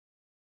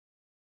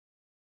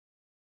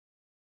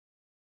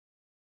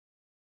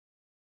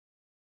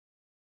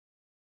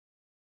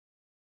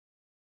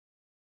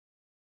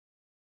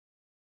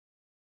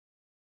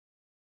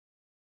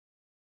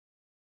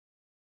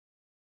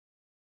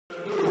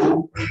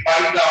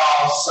పైన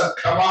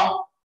సఖమా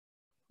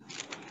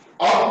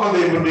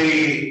ఆత్మదేవుని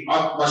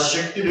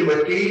ఆత్మశక్తిని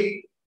బట్టి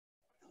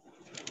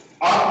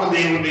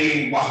ఆత్మదేవుని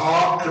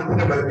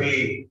మహాకృపను బట్టి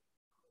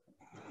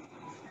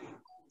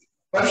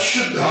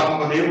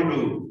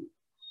పరిశుద్ధాత్మదేవుడు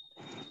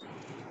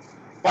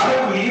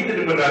మనకు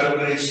ఈతని బట్టి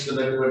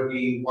అనుగ్రహిస్తున్నటువంటి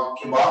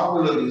వాక్య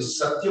భాగంలోని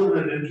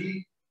సత్యములకి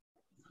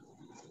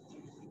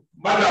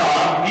మన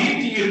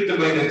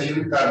నీతియుక్తమైన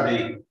జీవితాన్ని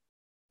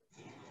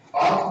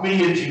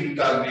ఆత్మీయ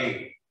జీవితాన్ని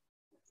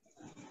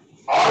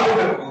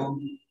ఆయనకు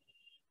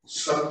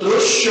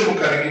సంతోషము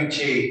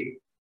కలిగించే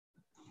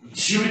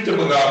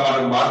జీవితముగా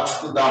మనం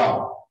మార్చుకుందాం.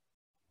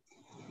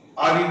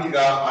 ఆ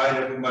రీతిగా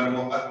ఆయనకు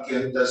మనము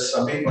అత్యంత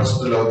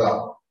సమీపస్తులవుదాం.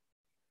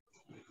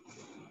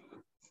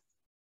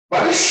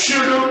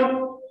 మనుష్యుడు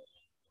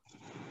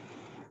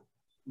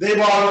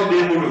దేవాది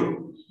దేవుడు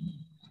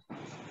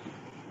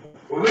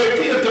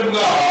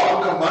వ్యక్తిగతంగా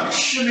ఒక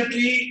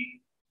మనుష్యునికి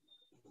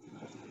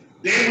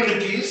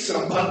దేవునికి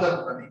సంబంధం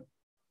అని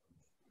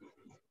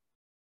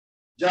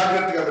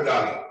జాగ్రత్తగా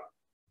వినాలి.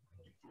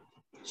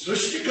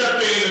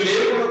 సృష్టికర్త అయిన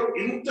దేవుడు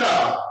ఇంత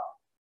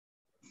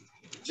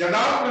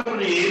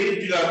జనాలను ఏ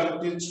రీతిగా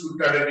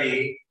గుర్తించుకుంటాడని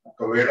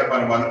ఒకవేళ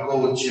మనం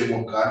అనుకోవచ్చేమో,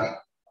 కానీ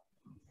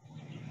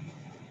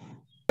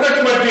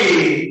ఉన్నటువంటి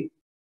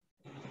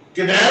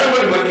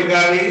జ్ఞానాన్ని బట్టి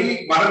కానీ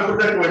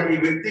మనకున్నటువంటి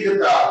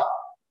వ్యక్తిగత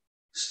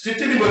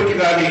స్థితిని బట్టి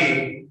కానీ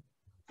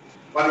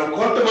మనం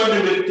కొంతమంది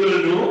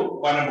వ్యక్తులను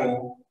మనము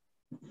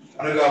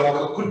అనగా ఒక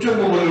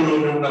కుటుంబంలో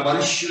ఉన్న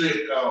మనుషుల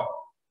యొక్క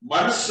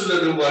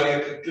మనస్సులను వారి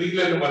యొక్క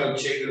క్రియలను మనం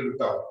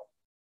చేయగలుగుతాం,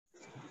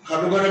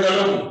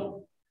 కనుగొనగలము.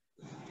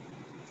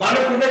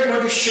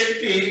 మనకున్నటువంటి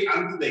శక్తి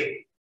అంతదే.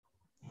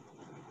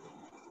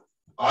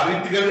 ఆ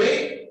రీతిగానే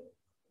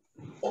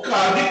ఒక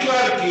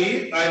అధికారికి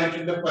ఆయన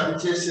కింద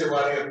పనిచేసే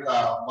వారి యొక్క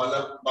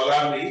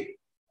బలాన్ని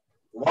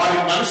వారి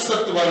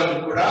మనస్తత్వాలను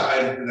కూడా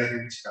ఆయన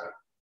గ్రహించారు.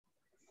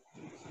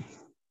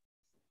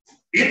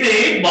 ఇది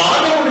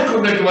మానవునికి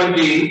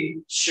ఉన్నటువంటి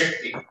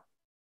శక్తి.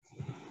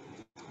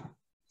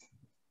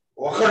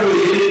 ఒకడు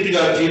ఏ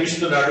రీతిగా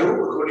జీవిస్తున్నాడు,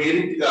 ఒకడు ఏ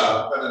రీతిగా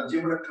తన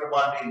జీవన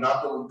క్రమాన్ని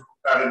నాతో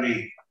ఉంచుకుంటాడని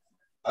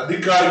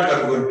అధికారి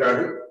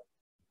కనుగొంటాడు,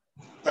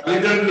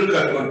 తల్లిదండ్రులు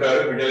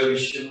కనుగొంటారు బిడ్డల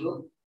విషయంలో.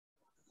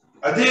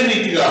 అదే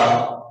రీతిగా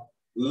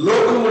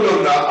లోకములో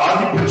ఉన్న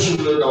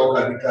ఆధిపత్యంలో ఉన్న ఒక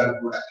అధికారి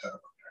కూడా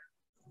కనుగొంటాడు.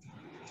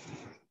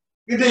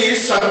 ఇది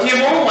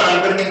సత్యము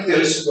మనందరికీ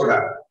తెలుసు కూడా.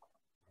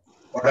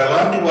 వాడు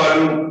అలాంటి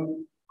వాడు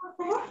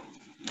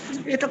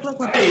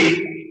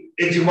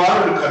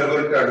యజమానుడు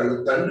కనుగొంటాడు,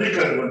 తండ్రి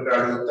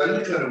కనుగొంటాడు,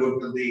 తల్లి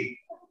కనుగొంటుంది,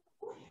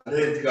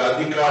 అదే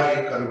అధికారి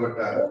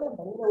కనుగొంటారు.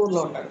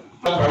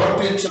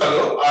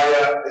 ప్రవర్తించాలో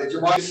ఆయా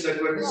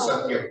యజమానిసినటువంటి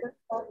సత్యం.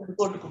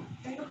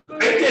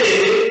 అయితే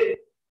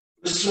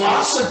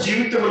విశ్వాస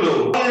జీవితంలో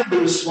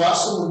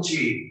విశ్వాసం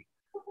ఉంచి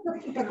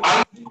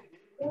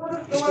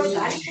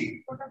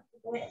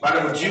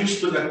మనము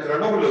జీవిస్తున్న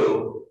క్రమంలో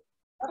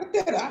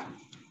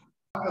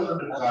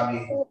కానీ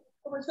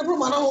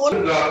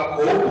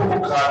కోపము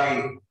కానీ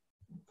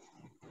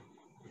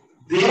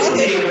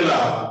దేవుని ఎడల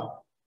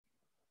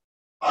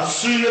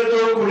అసూయతో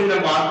కూడిన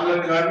మాటలు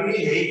కానీ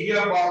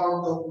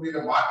హేయభావంతో కూడిన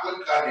మాటలు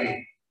కానీ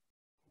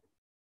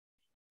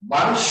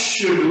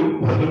మనుష్యుడు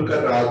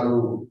పలుకరాదు.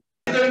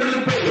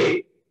 తల్లిదండ్రులపై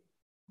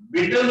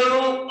బిడ్డలు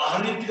ఆ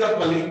రీతిగా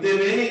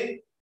పలికితేనే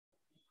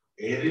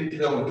ఏ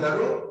రీతిగా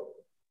ఉంటారో,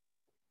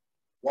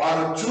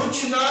 వారు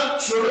చూచినా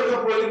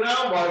చూడకపోయినా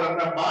వారు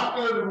అన్న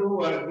మాటలను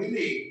వారు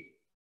విని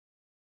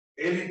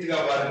ఏ రీతిగా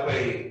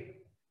వారిపై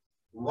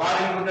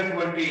వారికి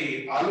ఉన్నటువంటి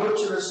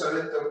ఆలోచన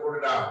సరళతో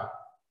కూడిన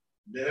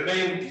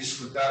నిర్ణయం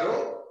తీసుకుంటారో,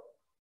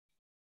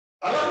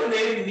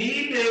 అలాగనే నీ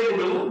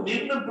దేవుడు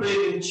నిన్ను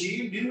ప్రేమించి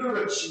నిన్ను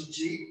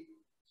రక్షించి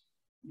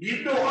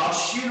నిన్ను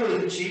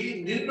ఆశీర్వదించి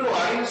నిన్ను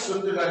ఆయన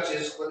సొంతగా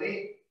చేసుకొని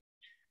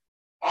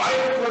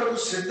ఆయన కొరకు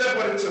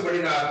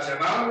సిద్ధపరచబడిన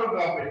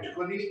జనాలుగా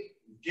పెట్టుకొని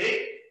ఉంటే,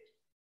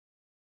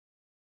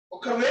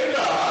 ఒకవేళ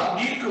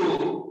నీకు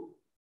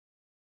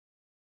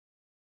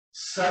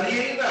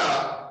సరైన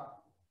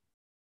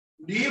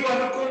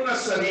నీవనుకున్న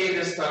సరైన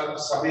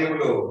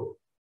సమయంలో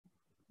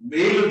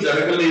మేలు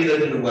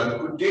జరగలేదని నువ్వు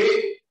అనుకుంటే,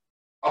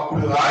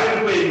 అప్పుడు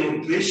ఆయనపై నువ్వు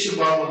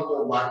ద్వేషభావంతో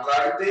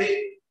మాట్లాడితే,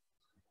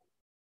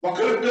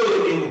 ఒకరితో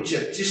నీవు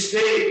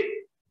చర్చిస్తే,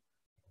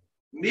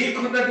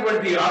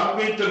 నీకున్నటువంటి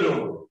ఆత్మీయతను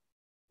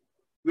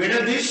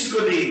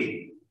విడదీసుకొని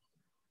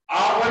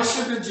ఆ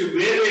పరిస్థితి నుంచి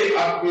వేరే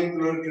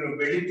ఆత్మీయతలోకి నువ్వు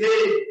వెళితే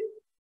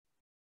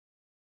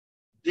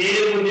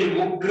దేవుని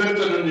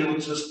ఉగ్రతను నీవు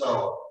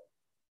చూస్తావు.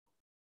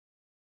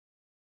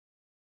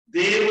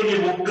 దేవుని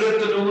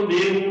ఉగ్రతను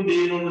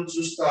నేను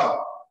చూస్తావు.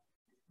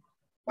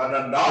 మన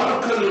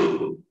నాలుకలు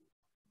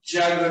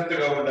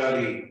జాగ్రత్తగా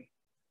ఉండాలి,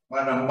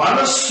 మన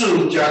మనస్సు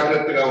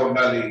జాగ్రత్తగా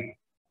ఉండాలి,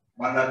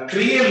 మన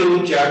క్రియలు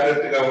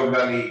జాగ్రత్తగా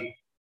ఉండాలి.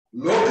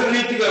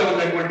 లోకరీతిగా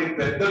ఉన్నటువంటి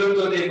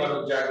పెద్దలతోనే మనం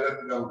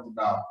జాగ్రత్తగా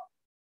ఉంటున్నాం.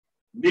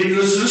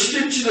 నిన్ను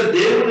సృష్టించిన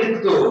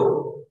దేవునితో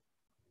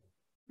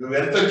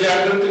నువ్వెంత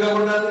జాగ్రత్తగా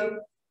ఉండాలి.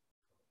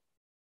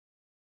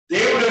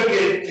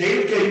 దేవుడికి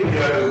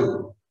తేలికైపోయాడు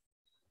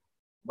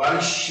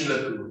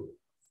మనుష్యులకు.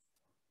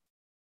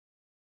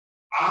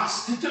 ఆ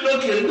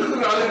స్థితిలోకి ఎందుకు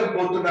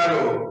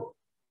రాలేకపోతున్నారో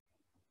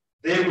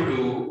దేవుడు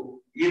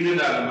ఈ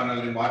దినాలు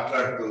మనల్ని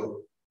మాట్లాడుతూ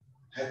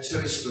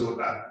హెచ్చరిస్తూ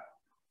ఉన్నారు.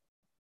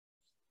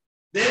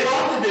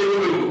 దేవాది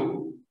దేవుడు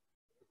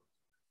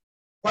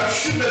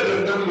పరిశుద్ధ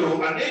గ్రంథంలో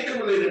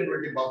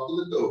అనేకములైనటువంటి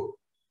భక్తులతో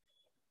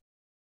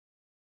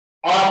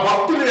ఆ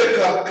భక్తుల యొక్క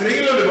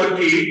క్రియలను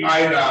బట్టి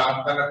ఆయన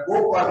తన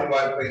కోపాన్ని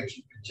వారిపై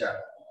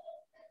చూపించారు.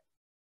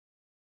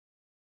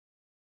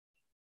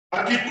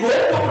 అతి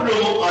కోపమును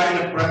ఆయన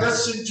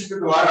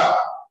ప్రదర్శించడం ద్వారా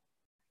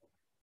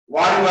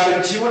వారి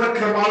జీవన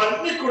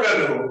క్రమాలన్నీ కూడా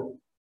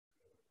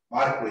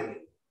మారిపోయినాయి.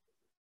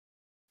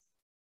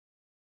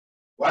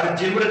 వారి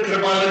జీవన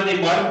క్రమాలన్నీ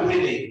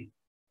మారిపోయినాయి.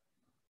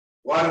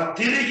 వారు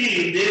తిరిగి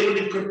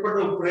దేవుని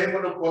కృపను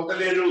ప్రేమను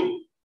పొందలేరు.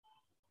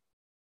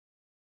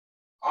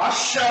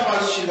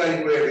 ఆశావాసిగా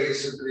అయిపోయాడు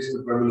యేసుక్రీస్తు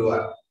ప్రభువు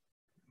వారు.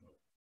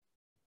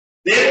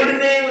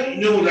 దేవుడిని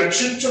నువ్వు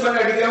రక్షించమని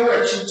అడిగావు,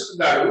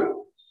 రక్షించుకున్నాడు.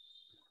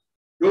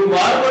 నువ్వు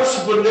మారుమనసు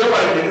పొందావు,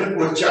 ఆయన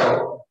దగ్గరకు వచ్చావు.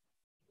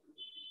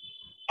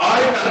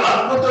 ఆయన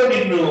ఆత్మతో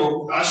నిన్ను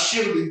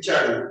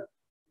ఆశీర్వదించాడు.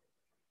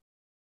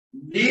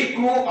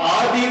 నీకు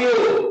ఆదిలో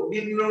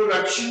నిన్ను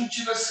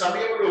రక్షించిన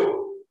సమయంలో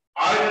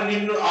ఆయన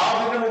నిన్ను ఆ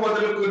దినము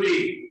మొదలుకొని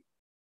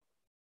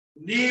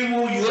నీవు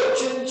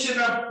యోచించిన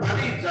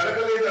పని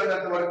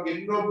జరగలేదన్నంత వరకు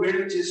ఎన్నో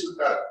మేలు చేసి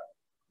ఉంటారు.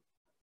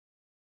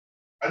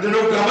 అది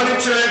నువ్వు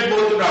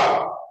గమనించలేకపోతున్నావు.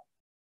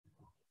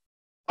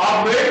 ఆ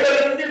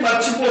మేళ్ళన్నీ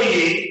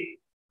మర్చిపోయి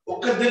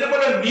ఒక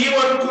దినమున నీవు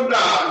అనుకున్న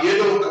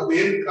ఏదో ఒక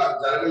మేలు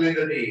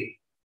జరగలేదని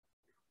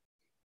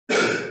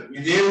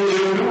ఇదేం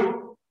దేవుడు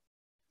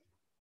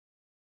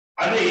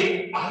అని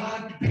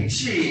అలాంటి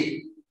పిచ్చి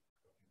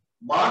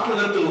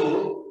మాటలతో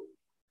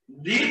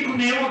నీకు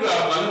నీవుగా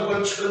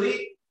బలపరుచుకొని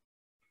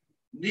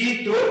నీ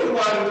తోటి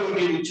వారితో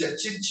నీవు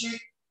చర్చించి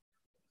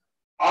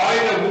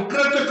ఆయన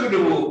ఉగ్రతకు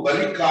నువ్వు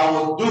బలి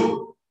కావద్దు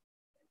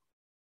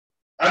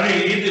అని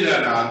ఈ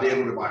దినాన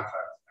దేవుడు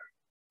మాట్లాడుతున్నాడు.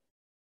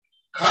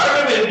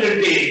 కారణం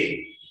ఏంటంటే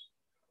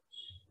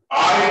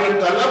ఆయన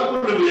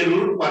తలంపులు వేరు,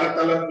 మన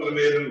తలంపులు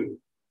వేరు.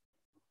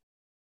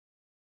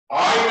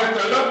 ఆయన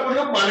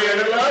తలంపులు మన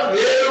ఎడల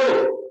వేరు.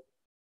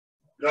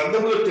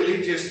 గ్రంథంలో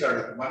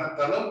తెలియజేస్తాడు, మన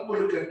తలంపుల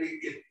కంటే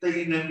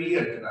ఎత్తైనవి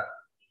అంటున్నాడు.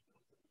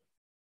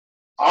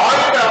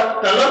 ఆయన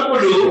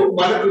తలంపులు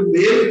మనకు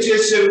మేలు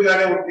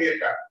చేసేవిగానే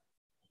ఉంటాయట.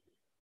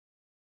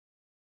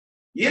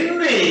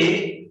 ఎన్ని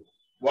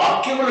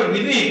వాక్యములు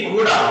విని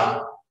కూడా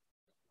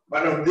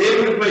మనం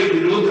దేవుడిపై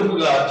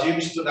విరోధముగా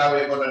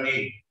జీవిస్తున్నామేమోనని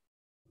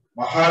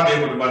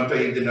మహాదేవుడు మనతో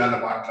ఈ దినాన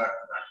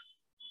మాట్లాడుతున్నాడు.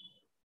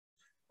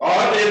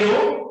 నేను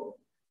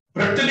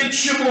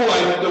ప్రతినిత్యము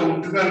ఆయనతో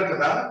ఉంటున్నాను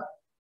కదా,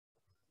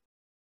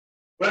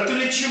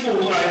 ప్రతినిత్యము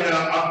ఆయన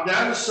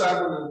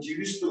అజ్ఞానుసారము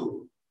జీవిస్తూ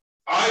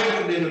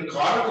ఆయనకు నేను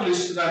కానుకలు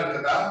ఇస్తున్నాను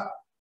కదా,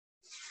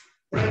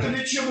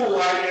 ప్రతినిత్యము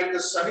ఆయన యొక్క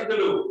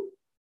సన్నిధిలో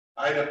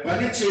ఆయన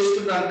పని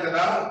చేస్తున్నాను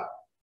కదా,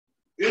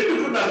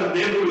 ఎందుకు నాకు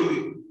దేవుడు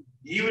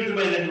ఈ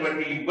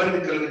విధమైనటువంటి ఇబ్బంది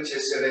కలుగ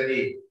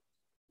చేశాడని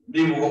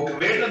నీవు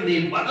ఒకవేళ నీ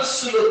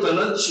మనస్సులో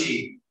తలంచి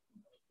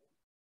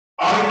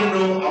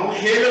ఆయనను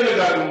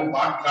అవహేళనగా నువ్వు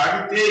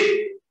మాట్లాడితే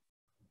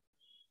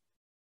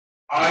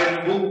ఆయన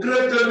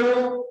ఉగ్రతను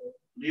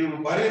నీవు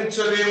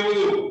భరించలేవు.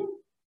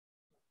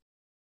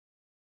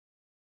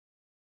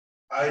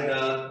 ఆయన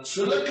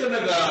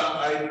చులకనగా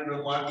ఆయనను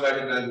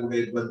మాట్లాడినా కూడా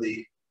ఇబ్బంది.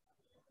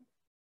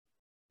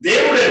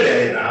 దేవుడండి,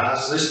 ఆయన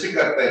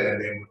సృష్టికర్త అయిన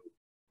దేవుడు.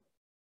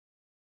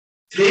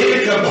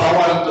 తేలిక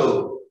భావాలతో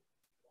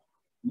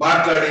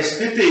మాట్లాడే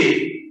స్థితి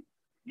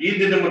ఈ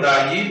దినమున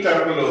ఈ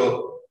తరములో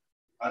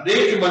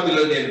అనేక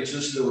మందిలో నేను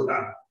చూస్తూ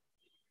ఉన్నాను.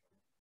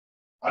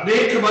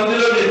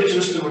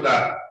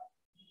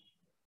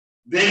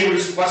 దేవుడు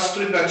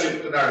స్పష్టంగా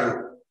చెప్తున్నాడు,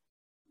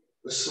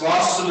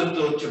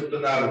 విశ్వాసులతో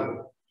చెప్తున్నారు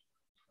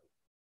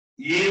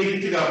ఏ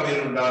రీతిగా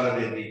మీరు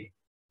ఉండాలనేది.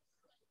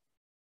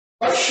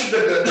 పరిశుద్ధ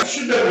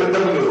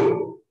గ్రంథములు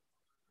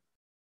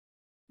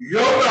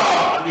యోగా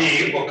అనే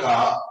ఒక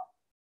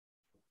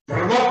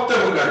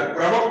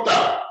ప్రవక్త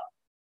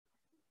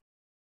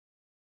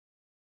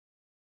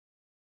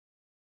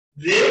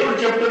దేవుడు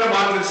చెప్తున్న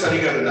మాటలు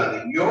సరిగా వినాలి.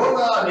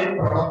 యోగా అనే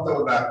ప్రవక్త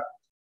ఉన్నారు.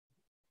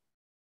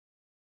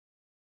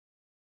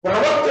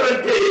 ప్రవక్త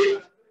అంటే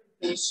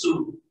తెలుసు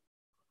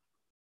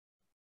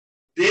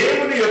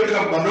దేవుని యొక్క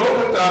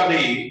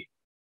మనోగతాన్ని,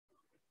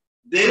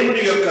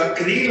 దేవుని యొక్క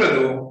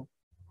క్రియలను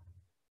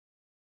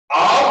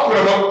ఆ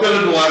ప్రవక్తల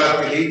ద్వారా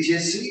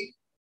తెలియచేసి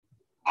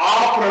ఆ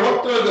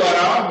ప్రవక్తల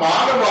ద్వారా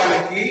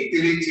మానవాళికి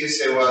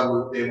తెలియచేసేవారు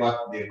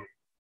దేవాతి దేవుడు.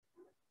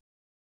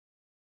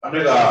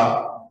 అనగా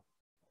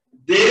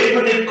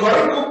దేవుని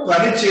కొరకు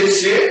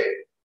పనిచేసే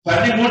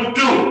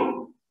పనిముట్టు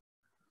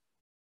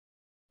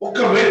ఒక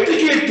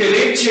వ్యక్తికి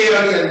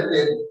తెలియచేయాలి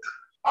అంటే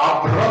ఆ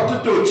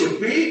ప్రవక్తతో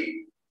చెప్పి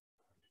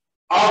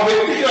ఆ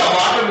వ్యక్తికి ఆ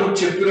మాట నువ్వు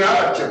చెప్పిరా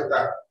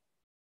చెప్తాడు.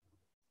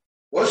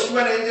 పోస్ట్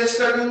మ్యాన్ ఏం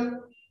చేస్తాడు?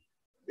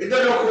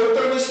 ఇద్దరు ఒక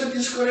ఉత్తరం ఇస్తే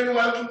తీసుకొని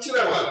వాళ్ళకి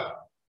ఇచ్చిరా. వాళ్ళు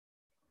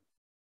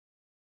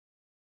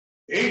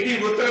ఏంటి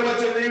ఉత్తరం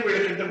వచ్చింది,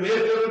 వీడికింత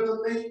మేలు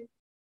జరుగుతుంది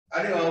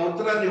అని ఆ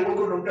ఉత్తరాన్ని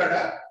ఇవ్వకుండా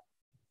ఉంటాడా?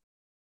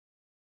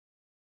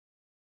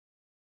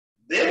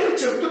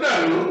 దేవుడు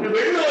చెప్తున్నారు, నువ్వు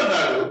వెళ్ళు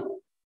అన్నారు,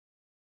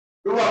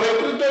 నువ్వు ఆ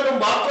వ్యక్తులతో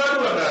నువ్వు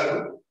మాట్లాడు అన్నారు.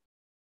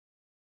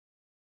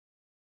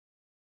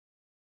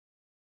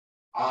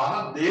 ఆ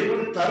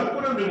దేవుని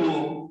తరపున నువ్వు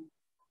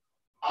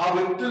ఆ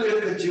వ్యక్తుల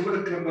యొక్క జీవన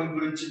క్రమం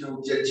గురించి నువ్వు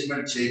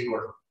జడ్జిమెంట్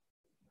చేయకూడదు.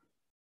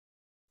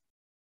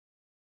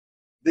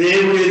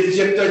 దేవుడు ఏది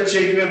చెప్తే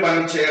చేయడమే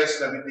మనం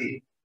చేయాల్సిన విధి.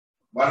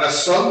 మన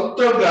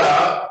సొంతగా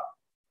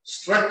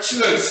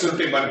స్ట్రక్చరల్స్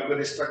ఉంటాయి, మనకు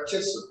కొన్ని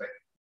స్ట్రక్చర్స్ ఉంటాయి.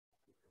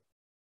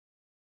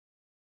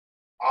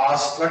 ఆ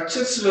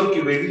స్ట్రక్చర్స్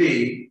లోకి వెళ్ళి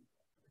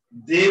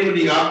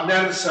దేవుని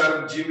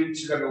ఆజ్ఞానుసారం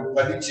జీవించగా నువ్వు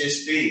పని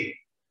చేస్తే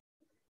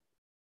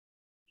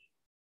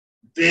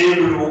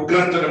దేవుడు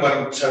ఉగ్రతను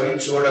మనం చవి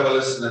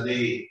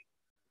చూడవలసినది.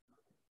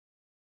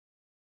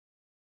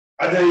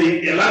 అది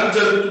ఎలా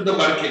జరుగుతుందో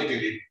మనకే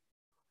తెలియదు.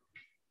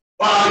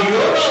 ఆ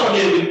యోనా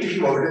అనే వ్యక్తికి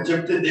ఒకటి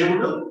చెప్తే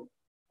దేవుడు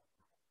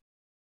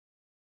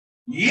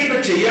ఈయన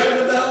చెయ్యాలి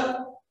కదా,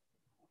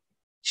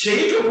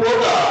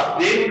 చేయకపోగా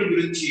దేవుడి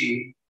గురించి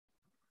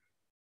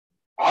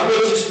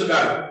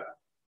ఆలోచిస్తున్నాడు.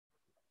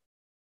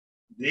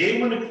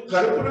 దేవుని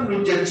తరపున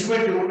నువ్వు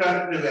జడ్జిమెంట్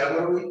ఇవ్వడానికి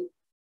నువ్వెవరు?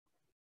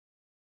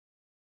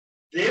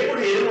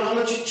 దేవుడు ఏం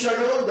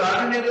ఆలోచించాడో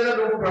దానినే కదా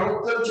నువ్వు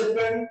ప్రవక్తలు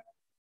చెప్పాను.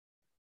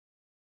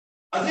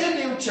 అదే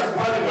నీవు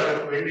చెప్పాలి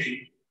వాళ్ళకు వెళ్ళి.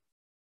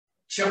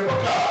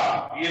 చెప్పక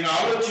ఈయన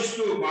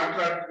ఆలోచిస్తూ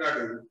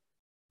మాట్లాడుతున్నాడు,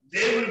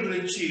 దేవుని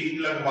గురించి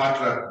ఇలా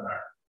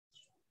మాట్లాడుతున్నాడు.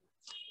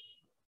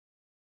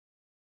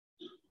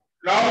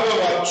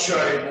 4వ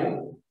అధ్యాయము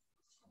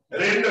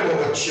 2వ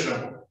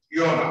వచనము.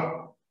 యోనా,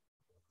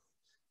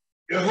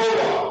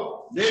 యెహోవా,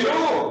 నేను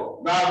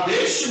నా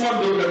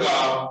దేశమందుండగా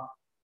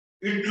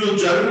ఇట్లు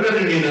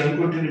జరుగునని నేను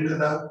అనుకుంటున్నాను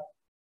కదా,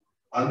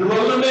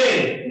 అందువల్లనే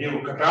నీవు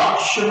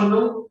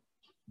కటాక్షమును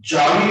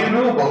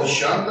జాలియును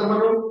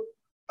బహుశాంతమును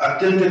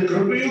అత్యంత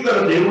కృపయు గల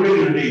దేవుడి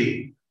నుండి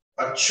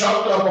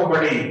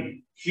పశ్చాత్తాపడి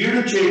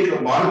కీడు చేయక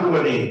మానదు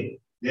అని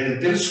నేను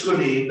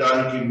తెలుసుకొని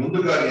దానికి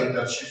ముందుగా నేను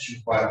దర్శించి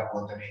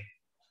పారిపోతాను.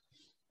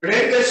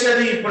 ఇప్పుడేం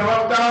చేశాడు ఈ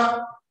ప్రవక్త?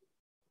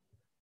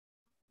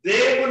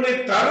 దేవుని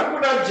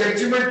తరపున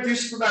జడ్జిమెంట్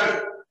తీసుకున్నాడు.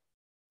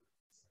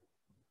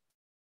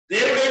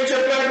 దేవుడు ఏం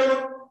చెప్పాడు?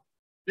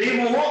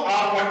 నీవు ఆ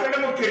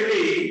పట్టణముకి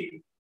వెళ్ళి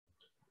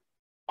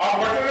ఆ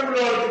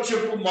పట్టణంలో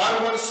చెప్పు, మారు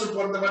మనస్సు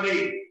పొందమని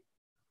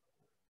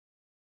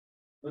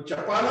నువ్వు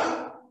చెప్పాలా?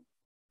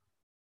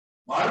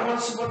 మారు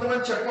మనస్సు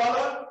పొందమని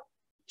చెప్పాలా?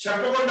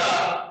 చెప్పకుండా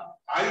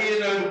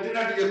ఆయన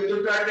ఉట్టినట్టు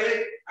చెప్తుంటాడే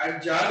ఆయన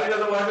జాలి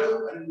గలవాడు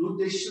అని నువ్వు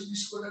దేశం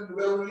తీసుకున్నావు.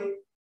 నువ్వెవరి?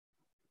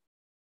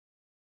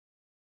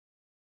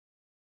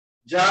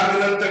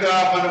 జాగ్రత్తగా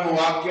మనము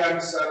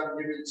వాక్యానుసారం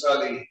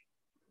జీవించాలి.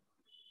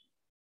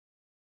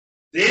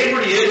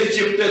 దేవుడు ఏది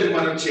చెప్తే అది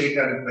మనం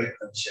చేయడానికి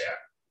ప్రయత్నం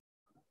చేయాలి.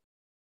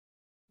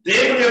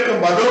 దేవుడి యొక్క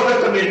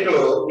మనోగతం ఏంటో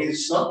నీ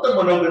సొంత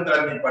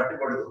మనోగతాన్ని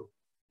పట్టుకూడదు.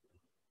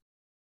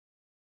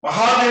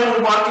 మహాదేవుడు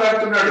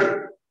మాట్లాడుతున్నాడు,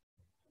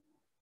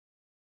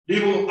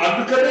 నీవు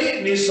అందుకని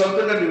నీ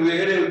సొంతంగా నువ్వు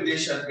వేరే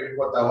ఉద్దేశానికి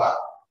వెళ్ళిపోతావా?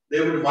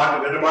 దేవుడి మాట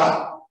వినవా?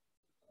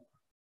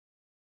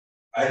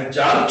 ఆయన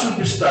జాలి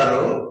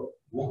చూపిస్తారో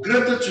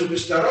ఉగ్రత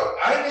చూపిస్తారో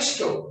ఆయన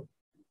ఇష్టం.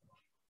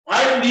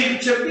 ఆయన నీకు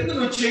చెప్పింది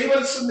నువ్వు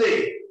చేయవలసిందే.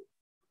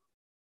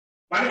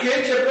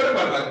 మనకేం చెప్పారో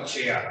మనం అది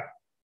చేయాలి.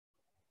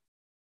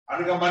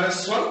 అనగా మన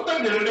స్వంత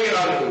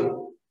నిర్ణయాలు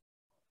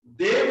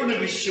దేవుని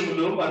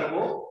విషయంలో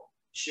మనము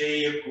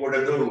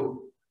చేయకూడదు.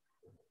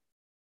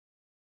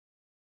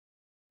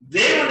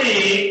 దేవుని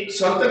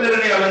సొంత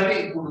నిర్ణయాలంటే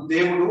ఇప్పుడు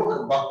దేవుడు ఒక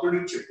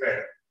భక్తుడికి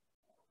చెప్పాడు,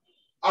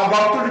 ఆ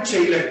భక్తుడు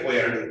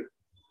చేయలేకపోయాడు.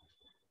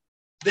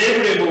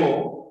 దేవుడేమో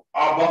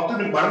ఆ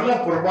భక్తుని మరలా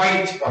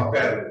పురమాయించి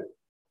పంపారు.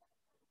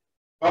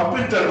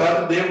 పంపిన తర్వాత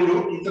దేవుడు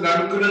ఇతను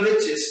అనుకున్నదే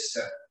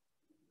చేసేసారు.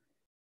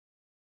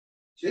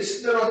 చేసిన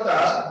తర్వాత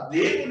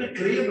దేవుని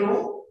క్రియను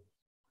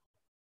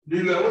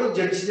నువ్వెవరు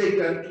జడ్జి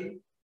చేయడానికి?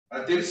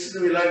 అది తెలిసి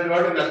నువ్వు ఇలాంటి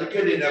వాడు, అందుకే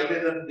నేను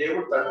వెళ్ళలేదని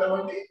దేవుడు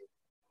తంటామండి.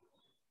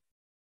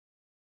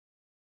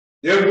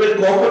 దేవుడి మీద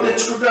కోపం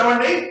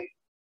తెచ్చుకుంటామండి.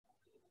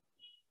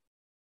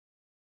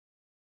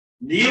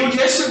 నీవు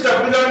చేసిన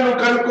తప్పుగా నువ్వు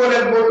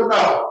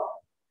కనుక్కోలేకపోతున్నావు.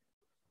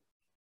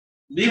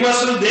 నీవు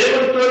అసలు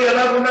దేవుడితో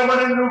ఎలా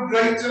ఉన్నామని నువ్వు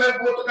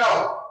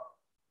గ్రహించలేకపోతున్నావు.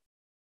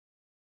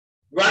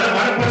 వాళ్ళ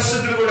మన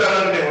పరిస్థితులు కూడా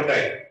అలాగే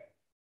ఉంటాయి.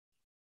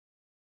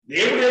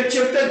 దేవుడు ఏం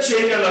చెప్తే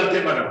చేయగలంతే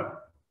మనం.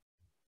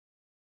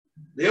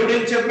 దేవుడు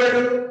ఏం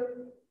చెప్పాడు?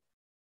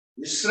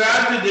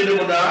 విశ్రాంతి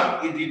దినమున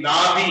ఇది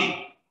నాది.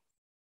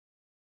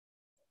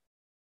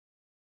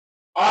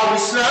 ఆ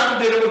విశ్రాంతి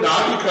దినము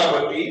నాది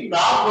కాబట్టి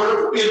నా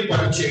కొరకు నేను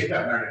పని చేయండి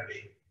అన్నాడండి.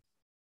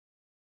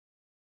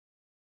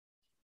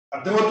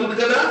 అర్థమవుతుంది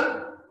కదా?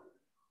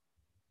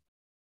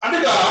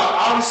 అనగా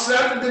ఆ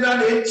విశ్రాంతి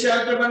దినాన్ని ఏం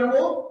చేయాలంటే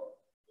మనము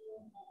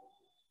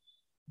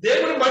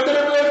దేవుని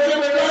మందిరంలోకి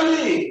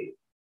వెళ్ళాలి.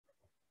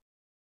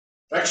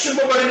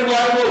 రక్షింపబడిన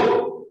వారు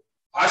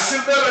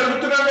ఆశీర్వాదాలు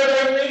అడుగుతున్నాం కదా,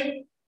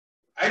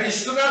 ఆయన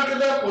ఇస్తున్నారు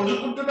కదా,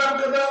 పొందుకుంటున్నాం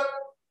కదా.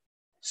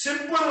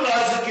 సింపుల్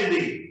లాజిక్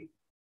ఇది.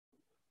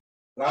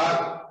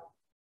 రాదు.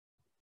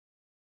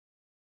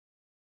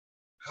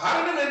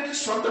 కారణం ఏంటి?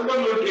 సొంత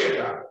పనులు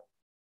అట.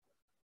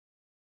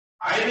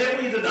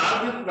 ఆయనేమో ఇది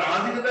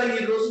నాది కదా,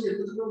 ఈ రోజు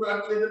ఎందుకు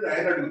రావట్లేదని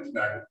ఆయన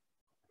అడుగుతున్నాడు.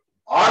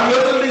 6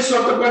 రోజులు నీ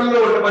సొంత పనిలో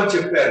ఉండమని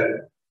చెప్పారు.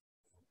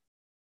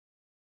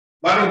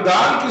 మనం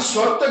దానికి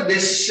సొంత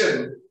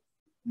డెసిషన్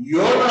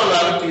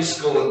యోనాలాగా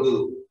తీసుకోవద్దు.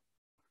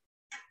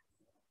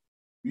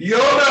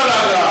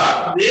 యోనాలాగా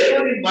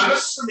దేవుని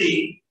మనస్సుని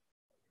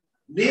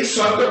నీ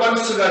సొంత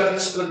మనస్సుగా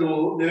తీసుకుని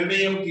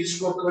నిర్ణయం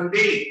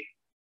తీసుకోకండి.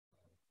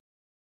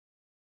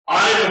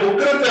 ఆయన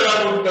ఉగ్రత ఎలా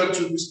ఉంటుందో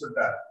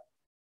చూపిస్తుంటారు.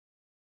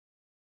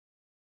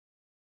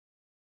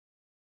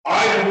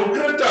 ఆయన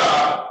ఉగ్రత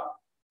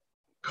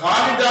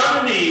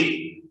కానిదానిని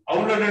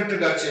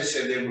అవునన్నట్టుగా చేసే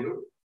దేవుడు,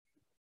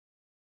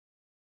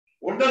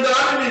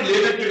 ఉన్నదానిని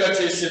లేనట్టుగా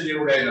చేసే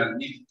దేవుడు ఆయన,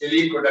 నీకు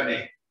తెలియకుండానే.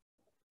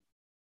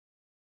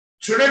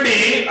 చూడండి,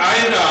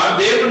 ఆయన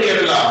దేవుని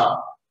ఎడల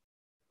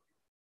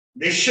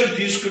నిశ్చయం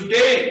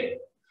తీసుకుంటే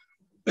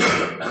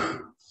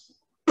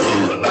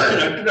ఆయన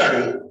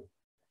అంటున్నాడు,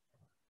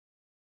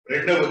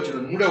 2వ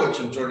వచనం 3వ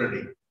వచనం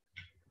చూడండి,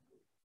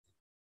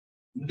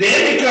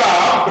 దేనిక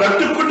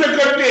బ్రతుకుట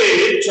కంటే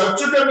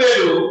చచ్చుట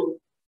మేలు,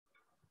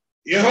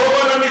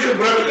 యెహోవాను నీకు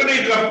బ్రతుకుని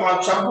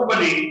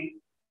చంపుమని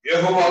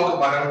యెహోవాకు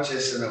మనవి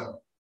చేసినాం.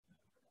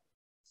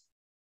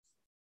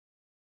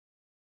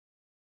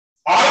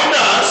 ఆయన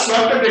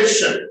స్వంత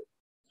డెసిషన్.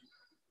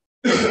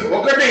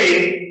 ఒకటి,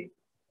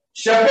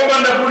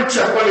 చెప్పమన్నప్పుడు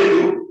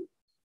చెప్పలేదు,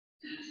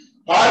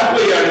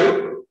 పారిపోయాడు.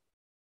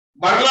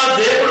 మరలా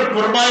దేవుడు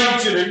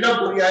పురమాయించి 2వ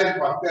పర్యాయం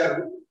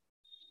పంపారు.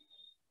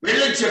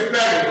 వెళ్ళి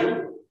చెప్పాడు.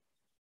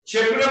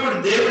 చెప్పినప్పుడు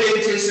దేవుడు ఏం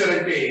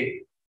చేశారంటే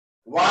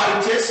వారు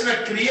చేసిన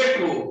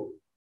క్రియకు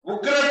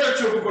ఉగ్రత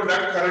చూపకుండా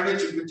కరుణ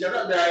చూపించారు.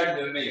 అది ఆయన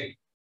నిర్ణయం.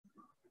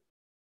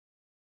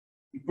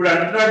 ఇప్పుడు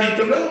అంటున్నాడు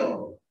ఇతను,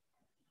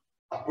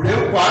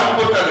 అప్పుడేమో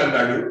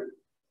పారిపోతాడన్నాడు.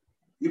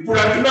 ఇప్పుడు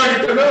అంటున్నాడు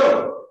ఇతను,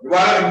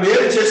 వాళ్ళకి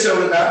మేలు చేసావు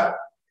కదా,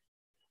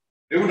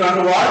 నువ్వు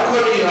నన్ను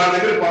వాడుకొని నా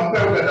దగ్గర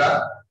పంపావు కదా,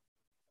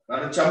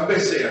 నన్ను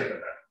చంపేసేయి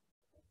అంటున్నాడు.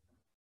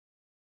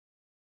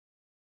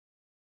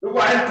 నువ్వు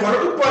ఆయన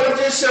కొరకు పని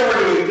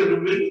చేసేవాడు, ఇక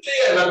నువ్వు వెళ్తే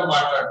ఎలా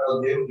మాట్లాడతావు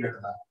దేవుని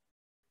ఎడల?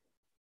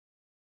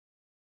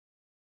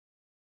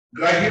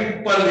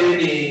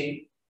 గ్రహింపలేని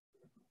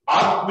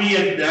ఆత్మీయ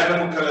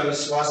జ్ఞానము కల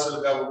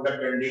విశ్వాసులుగా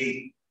ఉండకండి.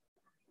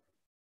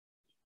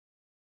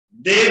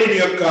 దేవుని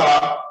యొక్క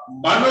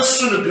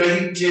మనస్సును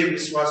గ్రహించే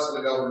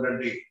విశ్వాసులుగా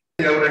ఉండండి.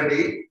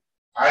 ఎవరండి?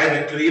 ఆయన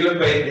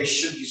క్రియలపై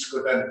నిశ్చయం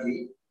తీసుకోవడానికి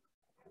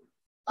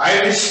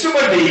ఆయన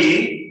ఇష్టపడి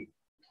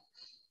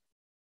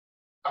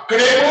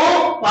అక్కడేమో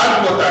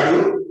పారిపోతాడు.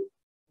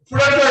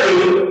 ఇప్పుడు అంటాడు,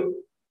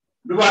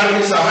 నువ్వు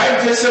ఆయనకి సహాయం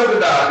చేసావు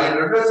కదా, నేను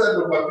 2వసారి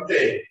నువ్వు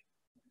పంపితే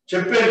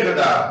చెప్పాను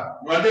కదా,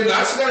 నువ్వు అదే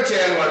నాశనం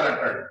చేయాలి వాళ్ళు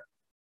అంటాడు.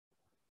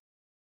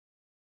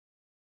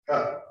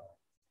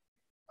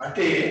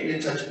 అంటే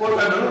నేను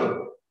చచ్చిపోతాను,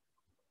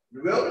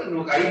 నువ్వెవరు,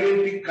 నువ్వు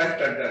ఐడెంటిటీ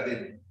కట్ అంట. అదే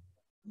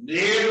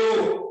నేను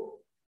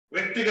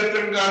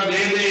వ్యక్తిగతంగా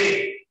నేనే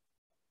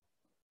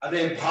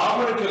అదే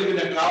భావన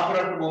కలిగిన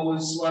కాపురపు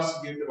విశ్వాస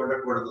జీవితం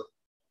ఉండకూడదు.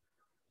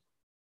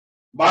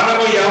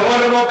 మనము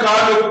ఎవరమో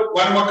కాదు,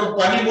 మనం ఒక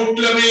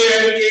పనిముట్లమే.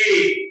 ఆయనకి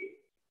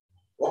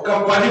ఒక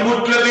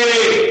పనిముట్లమే.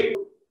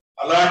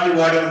 అలాంటి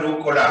వాడు నువ్వు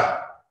కూడా.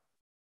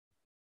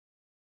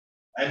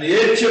 ఆయన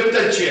ఏం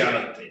చెప్తే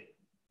చేయాలంతే.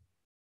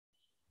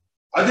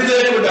 అది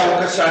లేకుండా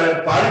ఒకసారి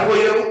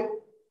పారిపోయావు,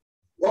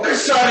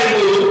 ఒకసారి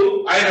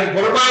ఆయన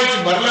పురమాయించి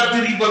మరలా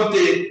తిరిగి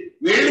పంపితే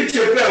వెళ్ళి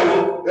చెప్పావు,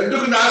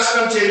 ఎందుకు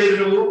నాశనం చేయలేదు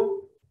నువ్వు,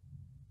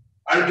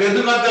 ఆయనకి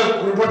ఎందుకు అంత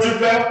కృప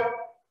చూపావు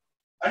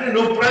అని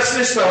నువ్వు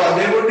ప్రశ్నిస్తావా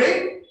దేవుణ్ణి?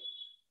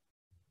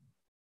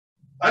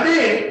 అని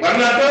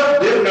మరలాతో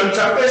దేవుడు నన్ను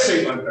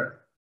చంపేసేయమంటాడు.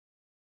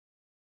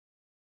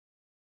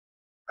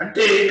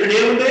 అంటే ఇక్కడ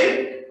ఏముంది?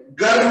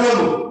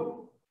 గర్వము,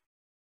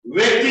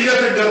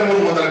 వ్యక్తిగత గర్వం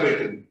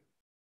మొదలుపెట్టింది.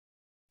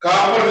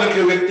 కాపరులకు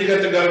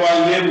వ్యక్తిగత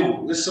గర్వాలు లేవు,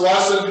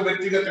 విశ్వాసులకు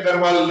వ్యక్తిగత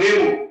గర్వాలు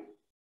లేవు.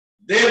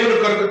 దేవుని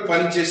కొరకు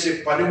పనిచేసే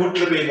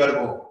పనిముట్లమే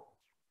గర్వం.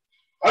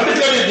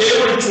 అందుకని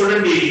దేవుడు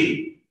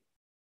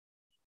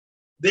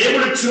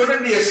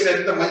చూడండి అసలు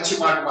ఎంత మంచి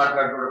మాట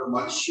మాట్లాడుతున్నాడు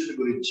మనుష్యుడి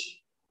గురించి.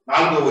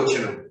 4వ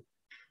వచనం,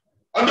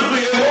 అందుకు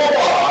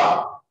యెహోవా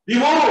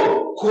నీవు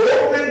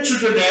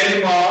కోపించుట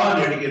న్యాయమా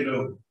అని అడిగాను.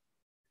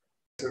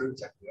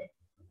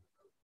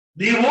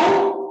 నీవు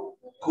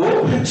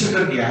కోపించుట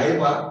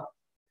న్యాయమా?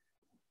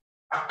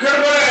 అక్కడ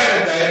కూడా ఆయన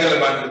దయగల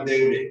మాట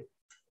దేవుడే.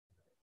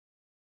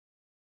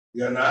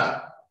 ఇవన్నా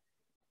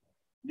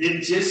నేను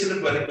చేసిన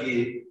పనికి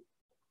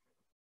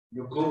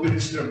నువ్వు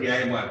కోపించడం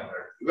న్యాయమా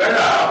అంటాడు. ఇవాళ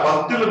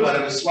భక్తులు, మన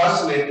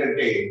విశ్వాసులు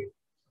ఏంటంటే,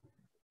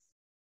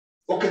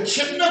 ఒక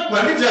చిన్న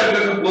పని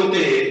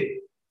జరగకపోతే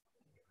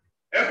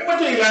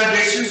ఎప్పటి ఇలాంటి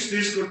డెసిషన్స్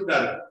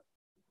తీసుకుంటున్నారు.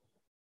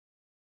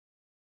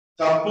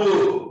 తప్పు.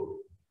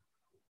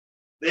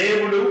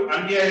 దేవుడు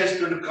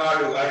అన్యాయస్తుడు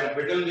కాడు. ఆయన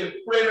బిడ్డలు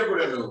ఎప్పుడైనా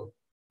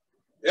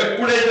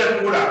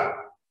కూడా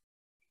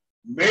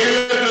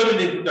మేళ్లతో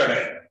నింపుతాడు.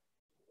 ఆయన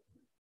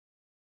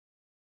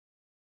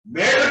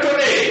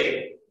మేళ్లతోనే.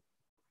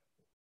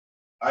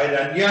 ఆయన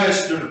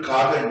అన్యాయస్తుడు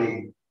కాదండి.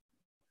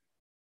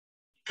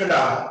 ఇక్కడ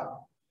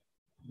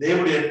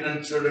దేవుడు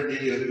ఏంటంటే చూడండి,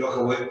 ఒక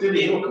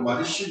వ్యక్తిని, ఒక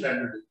మనిషిని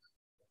అన్నాడు,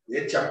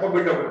 ఏం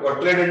చెప్పబెట్టి ఒకటి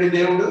కొట్టలేడండి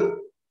దేవుడు.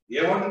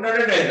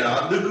 ఏమంటున్నాడండి ఆయన?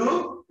 అందుకు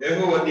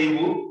యెహోవా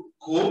నీవు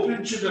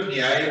కోపించుట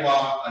న్యాయమా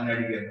అని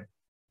అడిగాను.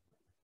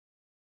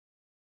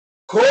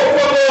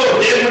 కోపము,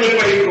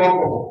 దేవునిపై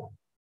కోపము.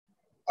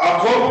 ఆ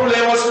కోపంలో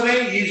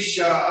ఏమొస్తున్నాయి?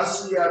 ఈర్ష్య,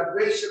 అసూయ,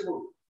 ద్వేషము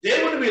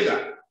దేవుని మీద,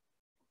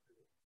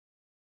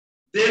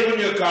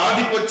 దేవుని యొక్క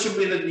ఆధిపత్యం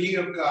మీద నీ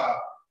యొక్క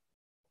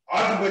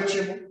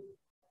ఆధిపత్యము.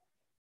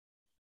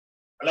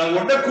 అలా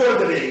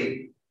ఉండకూడదని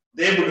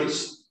దేవుడు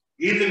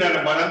ఈ దినాన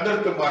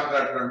మనందరితో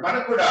మాట్లాడుతున్నాడు.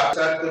 మనకు కూడా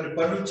కొన్ని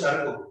పనులు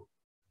జరగవు.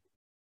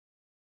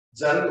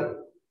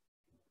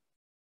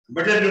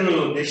 బట్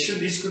నువ్వు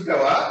డెసిషన్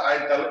తీసుకుంటావా?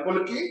 ఆయన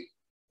తలపులకి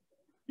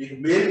నీకు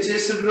మేలు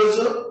చేసిన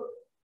రోజు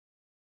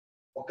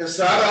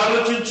ఒకసారి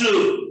ఆలోచించు.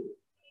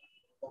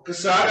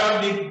 ఒకసారి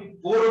నీ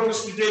పూర్వపు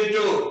స్థితి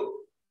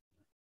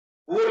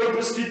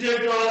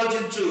ఏంటో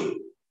ఆలోచించు.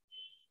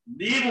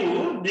 నీవు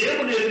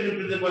దేవుని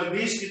ఎరిగిన మరి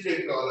నీ స్థితి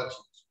ఏంటో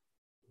ఆలోచించు.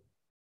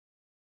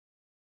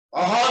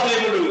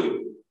 మహాదేవుడు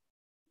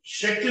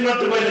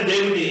శక్తివంతమైన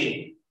దేవుని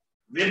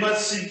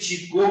విమర్శించి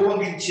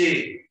కోపగించే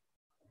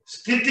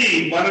స్థితి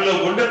మనలో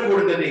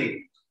ఉండకూడదని,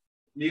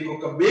 నీకు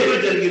ఒక మేలు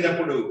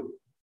జరిగినప్పుడు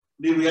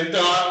నీవు ఎంత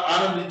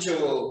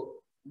ఆనందించావో,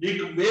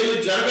 నీకు మేలు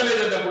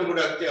జరగలేదన్నప్పుడు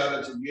కూడా అంతే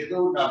ఆలోచన. ఏదో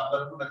నా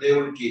తరపున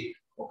దేవుడికి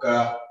ఒక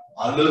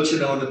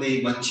ఆలోచన ఉన్నది,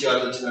 మంచి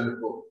ఆలోచన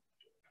అనుకో.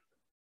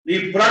 నీ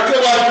ప్రక్క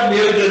వారికి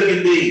మేలు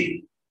జరిగింది,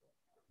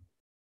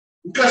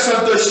 ఇంకా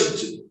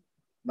సంతోషించు.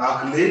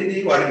 నాకు లేని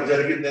వాడికి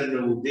జరిగిందని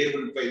నువ్వు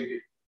దేవునిపై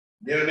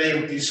నిర్ణయం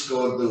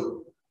తీసుకోవద్దు.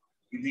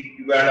 ఇది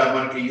ఈవేళ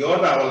మనకి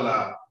యోనా వల్ల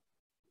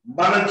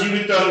మన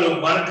జీవితాల్లో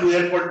మనకు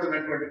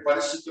ఏర్పడుతున్నటువంటి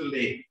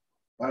పరిస్థితుల్ని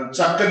మనం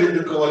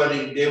చక్కదిద్దుకోవాలని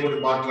దేవుడు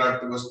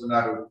మాట్లాడుతూ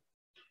వస్తున్నారు.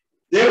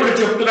 దేవుడు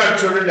చెప్తున్నాడు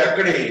చూడండి,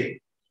 అక్కడే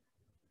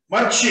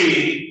మంచి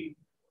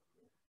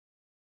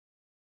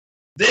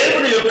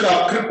దేవుని యొక్క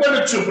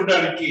కృపను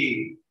చూపడానికి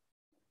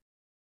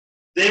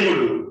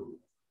దేవుడు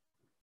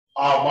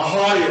ఆ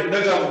మహా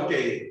ఎండగా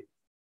ఉంటే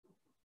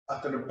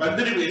అతను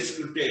పందిరి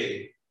వేసుకుంటే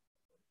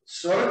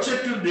సొర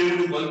చెట్టు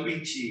దేవుడు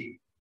మల్పించి,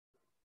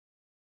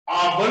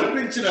 ఆ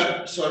మల్పించిన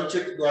సొర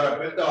చెట్టు ద్వారా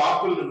పెద్ద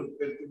ఆకులను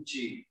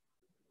పెంపించి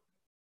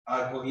ఆ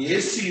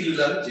ఏసీ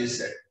ఇల్లులను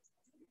చేశాడు.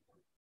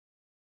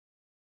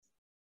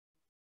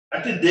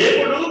 అంటే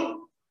దేవుడు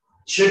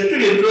చెట్టు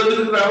ఎన్ని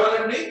రోజులకు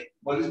రావాలండి?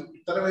 మరి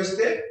విత్తనం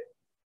వేస్తే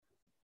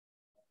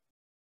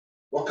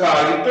ఒక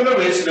విత్తనం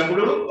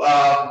వేసినప్పుడు ఆ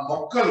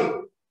మొక్కలు,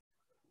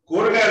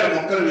 కూరగాయల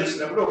మొక్కలు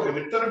వేసినప్పుడు, ఒక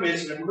విత్తనం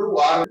వేసినప్పుడు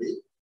వారిని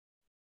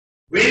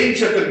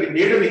వేయించడానికి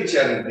నీడని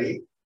ఇచ్చారండి.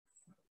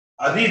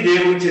 అది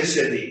దేవుడు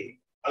చేసేది.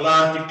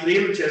 అలాంటి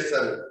క్రియలు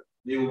చేస్తారు.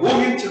 నీవు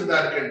ఊహించిన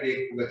దానికంటే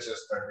ఎక్కువగా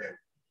చేస్తాడు దేవుడు.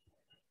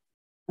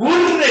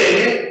 ఊరికే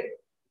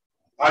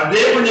ఆ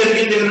దేవుడు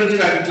జరిగిన దగ్గర నుంచి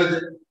నాకు ఇట్లా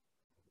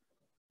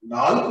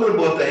నాలుకలు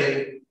పోతాయి,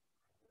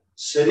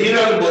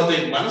 శరీరాలు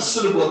పోతాయి,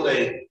 మనస్సులు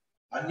పోతాయి,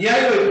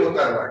 అన్యాయం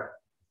అయిపోతారు వాడు.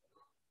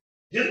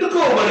 ఎందుకో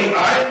మరి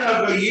ఆయన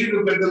ఈడు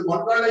పెద్ద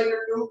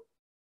మొట్టాడైనట్టు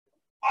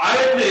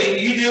ఆయన్ని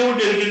ఈ దేవుడు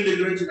జరిగిన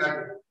దగ్గర నుంచి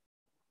నాకు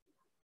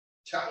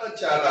చాలా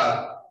చాలా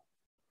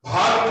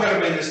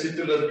బాధకరమైన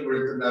స్థితిలోకి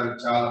వెళ్తున్నారు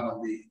చాలా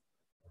మంది.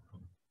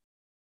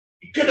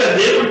 ఇక్కడ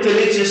దేవుడు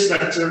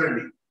తెలియజేస్తున్నాడు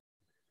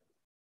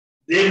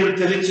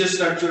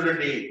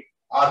చూడండి,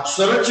 ఆ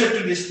సొర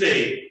చెట్టునిస్తే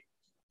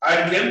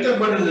ఆయనకి ఎంత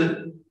మంది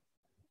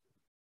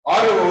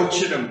 6వ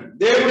వచనం,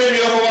 దేవుడే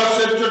యెహోవా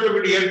సొర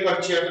చెట్టు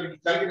ఏర్పరిచి అతనికి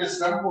కలిగిన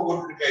శ్రమ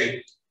పోగొట్టుటకై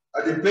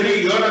అది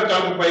పెరిగి యోనా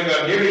తాము పైగా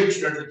నీళ్ళు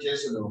ఇచ్చినట్లు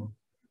చేసను.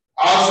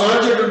 ఆ సొర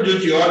చెట్టును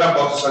చూసి యోనా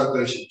బహు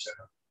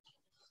సంతోషించాడు.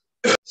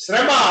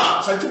 శ్రమ,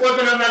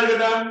 చచ్చిపోతానన్నాడు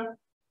కదా,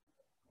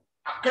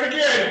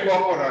 అక్కడికే ఆయన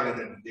కోపం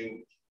రాలేదండి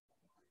దేవుడు.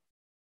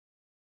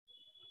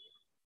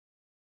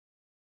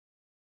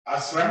 ఆ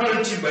శ్రమ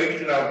నుంచి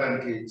బయటికి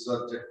రావడానికి సొర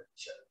చెట్టు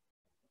ఇచ్చాడు.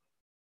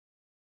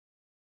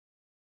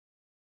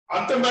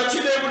 అంత మంచి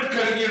దేవుడు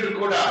కలిగేది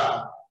కూడా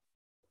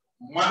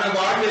మన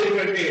వాళ్ళు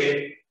ఏంటంటే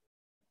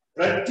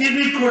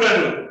ప్రతిదీ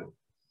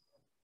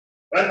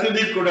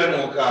కూడాను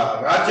ఒక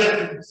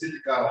రాజ్యాధిపతి స్థితి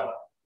కావాలి.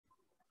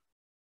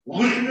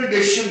 ఊరికి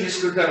డెసిషన్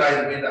తీసుకుంటారు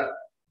ఆయన మీద,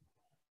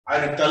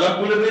 ఆయన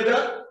తలంపుల మీద,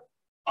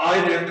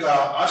 ఆయన యొక్క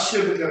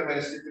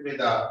ఆశ్చర్యకరమైన స్థితి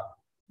మీద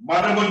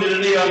మనము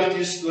నిర్ణయాలు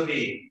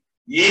తీసుకొని,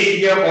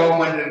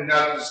 ఏకీయభావమైన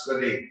నిర్ణయాలు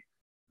తీసుకొని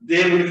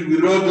దేవుడికి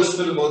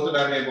విరోధస్తులు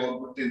పోతున్నామేమో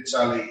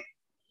గుర్తించాలి.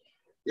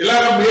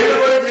 ఇలాగ మేలు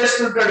కూడా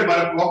చేస్తుంటాడు,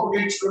 మనం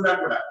కోపగించుకున్నా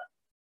కూడా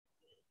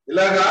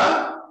ఇలాగా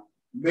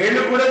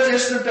మేలు కూడా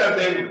చేస్తుంటారు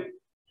దేవుడు.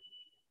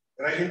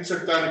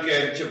 గ్రహించటానికి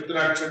ఆయన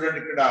చెప్తున్నాడు చూడండి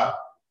ఇక్కడ,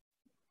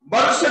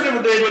 మరుసటి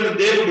ఉదయం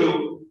దేవుడు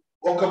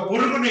ఒక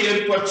పురుగుని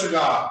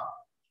ఏర్పరచుగా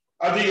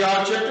అది ఆ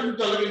చెట్టును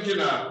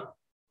తొలగించిన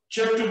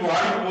చెట్టు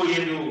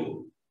వాడిపోయేను.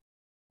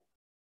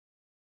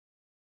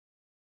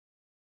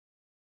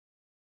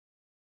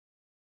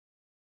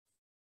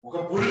 ఒక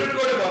పురుగుని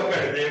కూడా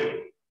పంపాడు దేవుడు.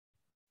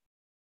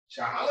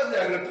 చాలా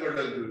జాగ్రత్తగా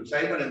ఉండాలి.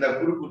 సైమన్ ఎంత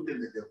పురుగు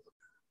పుట్టింది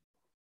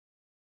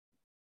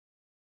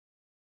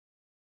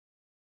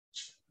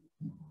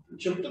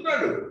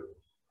చెప్తున్నాడు.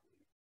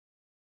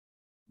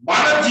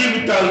 మన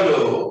జీవితాల్లో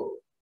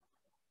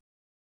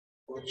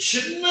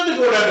చిన్నది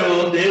కూడాను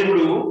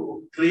దేవుడు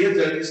క్రియ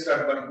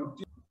జరిగిస్తాడు. మన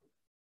గుర్తి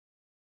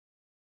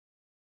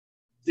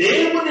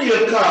దేవుని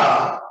యొక్క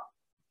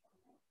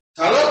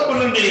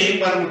తలంపులని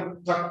మనం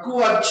తక్కువ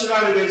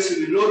అంచనాలు వేసి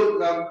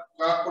విరోధం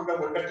కాకుండా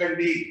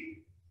ఉండకండి.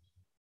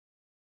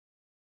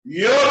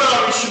 యోనా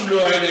విషయంలో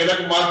ఆయన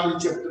ఎలాంటి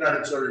మార్పులు చెప్తున్నాడు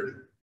చూడండి.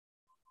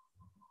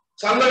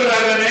 చల్లగా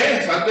రాగానే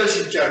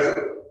సంతోషించాడు.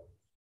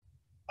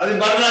 అది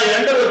మరలా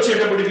ఎండ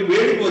వచ్చేటప్పటికి,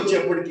 వేడికి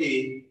వచ్చేప్పటికి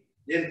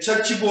నేను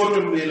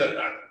చచ్చిపోవటం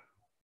మేలన్నాడు.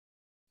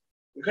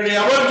 ఇక్కడ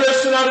ఎవరు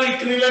చేస్తున్నారు ఈ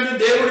క్రియలన్నీ?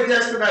 దేవుడు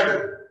చేస్తున్నాడు.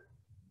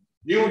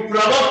 నీవు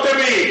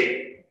ప్రవక్తవి,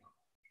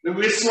 నువ్వు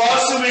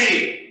విశ్వాసవి.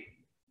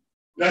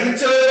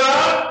 గ్రహించలేదా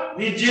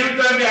నీ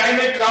జీవితాన్ని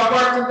ఆయనే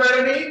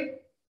కాపాడుతుంటాడని?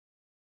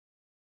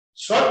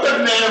 స్వంత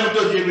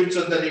జ్ఞానంతో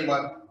జీవించొద్దని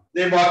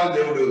దేవాతి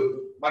దేవుడు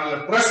మనల్ని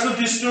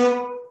ప్రస్తుతిస్తూ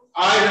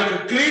ఆయన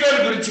క్రియల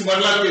గురించి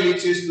మరలా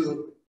తెలియచేస్తూ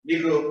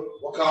నీకు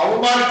ఒక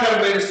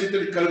అవమానకరమైన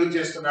స్థితిని కలుగు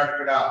చేస్తున్నాడు.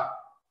 ఇక్కడ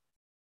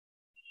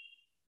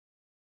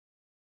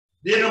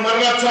నేను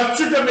మరలా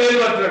చచ్చుట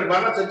మేలు అంటున్నాడు.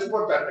 మరలా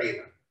చచ్చిపోతాడు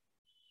ఆయన.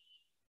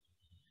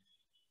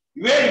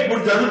 ఇవే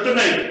ఇప్పుడు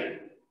జరుగుతున్నాయి.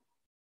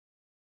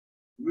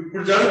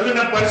 ఇప్పుడు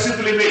జరుగుతున్న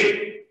పరిస్థితులు ఇవే.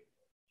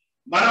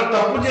 మనం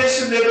తప్పు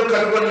చేసింది ఏదో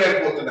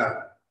కనుగొనలేకపోతున్నారు.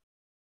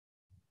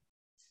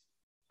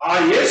 ఆ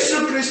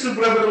యేసుక్రీస్తు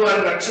ప్రభువు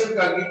వారి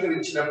రక్షణకు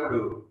అంగీకరించినప్పుడు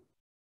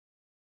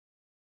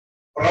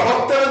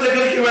ప్రవక్తల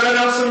దగ్గరికి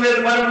వెళ్ళనవసరం లేదు.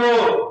 మనము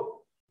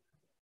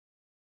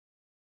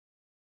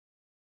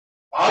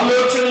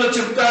ఆలోచనలు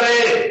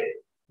చెప్తారే,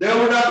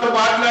 దేవుడు నాతో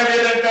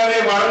మాట్లాడేదంటారే,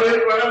 వాళ్ళ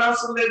దగ్గరికి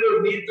వెళ్ళనవసరం లేదు.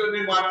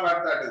 నీతోనే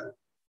మాట్లాడతాడు.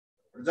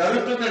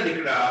 జరుగుతుందండి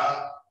ఇక్కడ.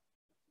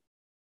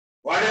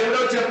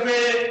 వాడెవరో చెప్పే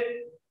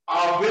ఆ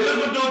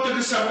వెలుగు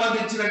దూతకు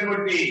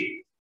సంబంధించినటువంటి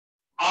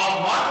ఆ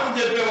మాటలు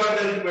చెప్పే వాడి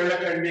దగ్గరికి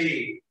వెళ్ళకండి,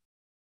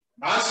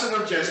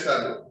 నాశనం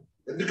చేస్తారు.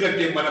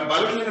 ఎందుకంటే మన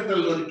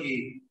బలహీనతల్లోనికి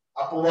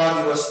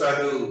అపవాది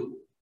వస్తాడు.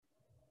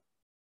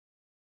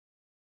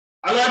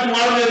 అలాంటి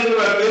వాళ్ళ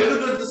దగ్గర వెలుగు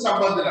దూత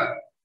సంబంధం,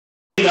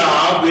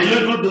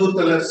 వెలుగు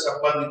దూతలకు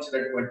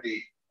సంబంధించినటువంటి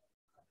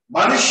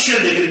మనుష్య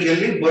దగ్గరికి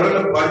వెళ్ళి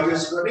బుర్రలు పాడు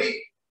చేసుకొని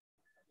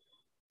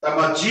తమ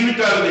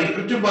జీవితాలని,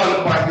 కుటుంబాలు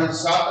పాటు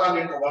సాతాను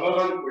యొక్క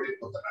వలలోకి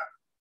వెళ్ళిపోతున్నారు.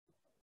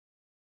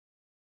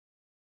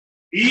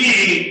 ఈ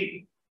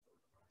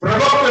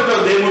ప్రవక్తతో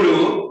దేవుడు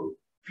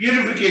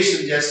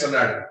ప్యూరిఫికేషన్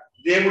చేస్తున్నాడు.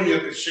 దేవుని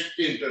యొక్క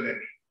శక్తి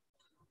ఏంటోనని.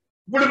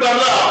 ఇప్పుడు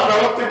మళ్ళా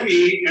ప్రవక్తకి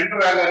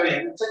ఎంటర్ రాగానే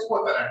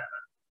చచ్చిపోతారంట.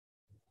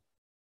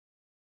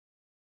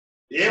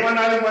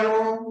 ఏమనాలి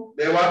మనము?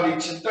 దేవా నీ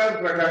చిత్తాల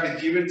ప్రకారం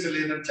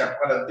జీవించలేదని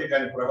చెప్పాలి.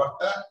 అంతేకాని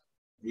ప్రవక్త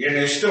ఈయన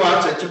ఇష్టమా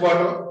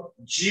చచ్చిపోవడం?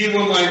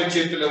 జీవం ఆయన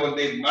చేతిలో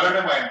ఉంది,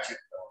 మరణం ఆయన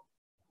చేతిలో ఉంది.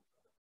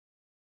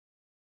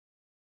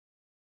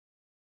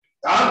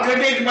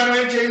 దానికంటే మనం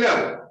ఏం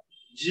చేయలేము.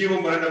 జీవ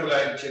మరణములు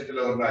ఆయన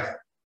చేతిలో ఉన్నాయి.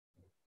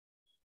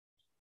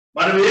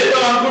 మనం ఏదో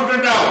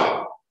అనుకుంటున్నాం.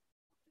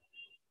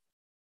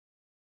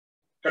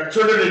 ఇక్కడ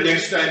చూడండి,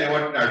 నెక్స్ట్ ఆయన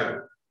ఏమంటున్నాడు?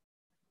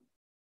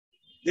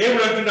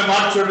 దేవుడు అంటున్న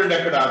మాట చూడండి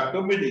అక్కడ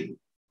 9.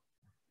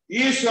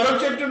 ఈ స్వర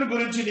చెట్టును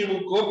గురించి నీవు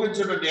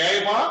కోపించడం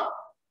న్యాయమా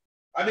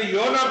అని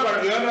యోనాను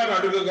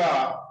అడుగుగా,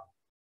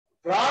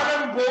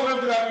 ప్రాణం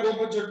పోగొట్టుగా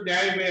కోపించడం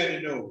న్యాయమే అని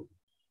నువ్వు.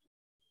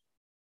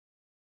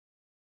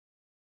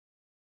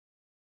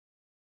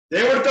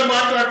 దేవుడితో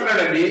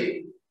మాట్లాడుతున్నాడండి.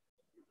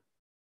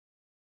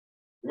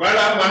 ఇవాళ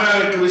మన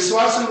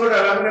విశ్వాసం కూడా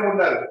అలాగనే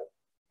ఉండాలి.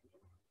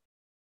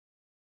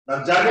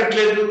 నాకు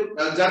జరగట్లేదు,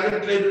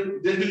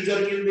 ఎందుకు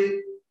జరిగింది?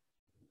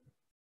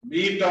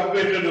 నీ తప్పు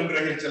ఏంటో నువ్వు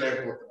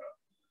గ్రహించలేకపోతున్నావు.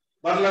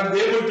 మరలా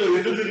దేవుడితో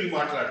ఎదురు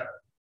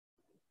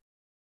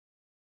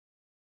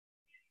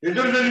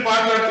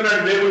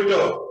మాట్లాడుతున్నాడు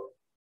దేవుడితో.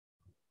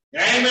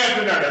 న్యాయమే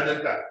అంటున్నాడు.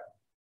 అదంతా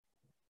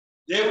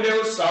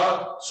దేవుడేమో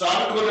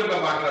సానుకూలంగా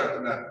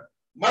మాట్లాడుతున్నాడు.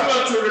 మరలా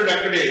చూడండి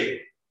అక్కడే,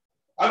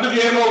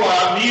 అందుకేమో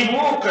నీవు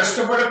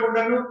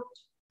కష్టపడకుండాను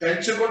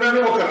పెంచకుండాను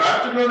ఒక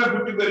రాత్రిలోనే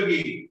పుట్టి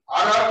పెరిగి ఆ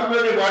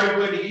రాత్రిలోనే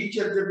వాడిపోయిన ఈ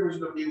చర్చ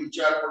విషయంలో నీవు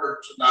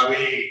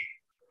విచారపడుచున్నావే.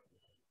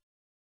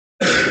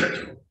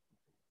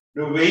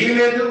 నువ్వు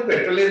వేయలేదు,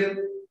 పెట్టలేదు.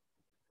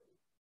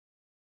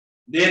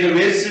 నేను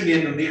వేసి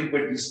నేను నీకు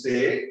పెట్టిస్తే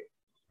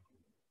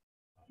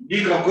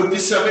నీకు కొద్ది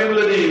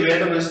సమయంలో నీ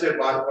వేదం వేస్తే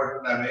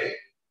బాధపడుతున్నావే.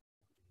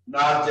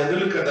 నా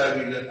జనులు కదా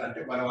వీళ్ళు. అంటే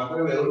మనం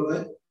అందరం ఎవరు?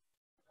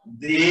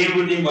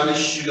 దేవుని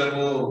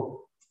మనుష్యులము,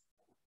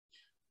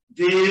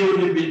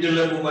 దేవుని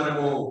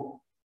బిడ్డలము.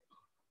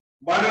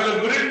 మనల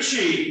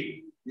గురించి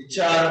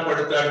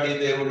విచారపడతాడు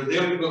దేవుడు.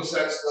 దేవుడికి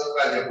ఒకసారి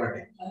స్తోత్రాలు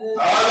చెప్పండి.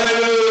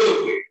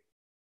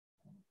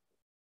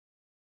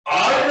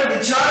 ఆయన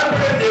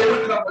విచారపడే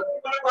దేవుడు కాబట్టి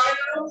మనం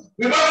ఆయనను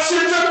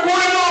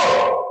విమర్శించకూడదు.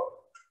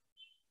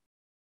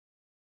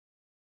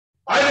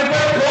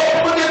 ఆయనపై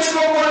కోపం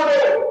తెచ్చుకోకూడదు.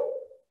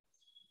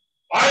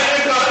 ఆయన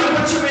యొక్క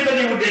ఆధిపత్యం మీద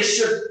నీవు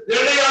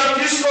నిర్ణయాలు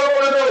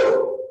తీసుకోకూడదు.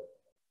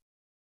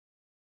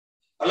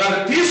 అలా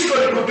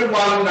తీసుకొని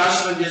కుటుంబాలను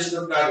నాశనం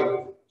చేసుకుంటారు,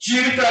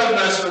 జీవితాలను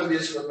నాశనం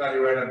చేసుకుంటారు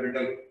ఇవాళ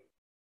బిడ్డలు.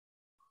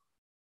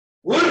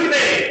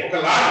 ఊరికినే ఒక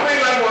లాటరీ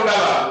లాగా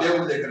ఉండాలా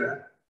దేవుడి దగ్గర?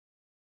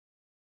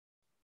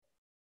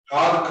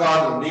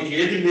 కాదు, నీకు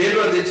ఏది మేలు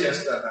అదే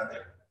చేస్తారు నా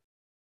దేవుడు.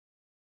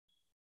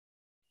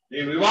 నీ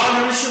వివాహ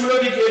విషయంలో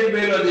నీకు ఏది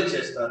మేలు అదే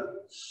చేస్తారు.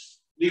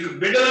 నీకు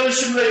బిడ్డల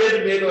విషయంలో ఏది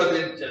మేలు అదే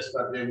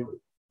చేస్తారు దేవుడు.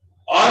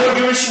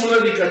 ఆరోగ్య విషయంలో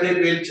నీకు అదే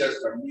మేలు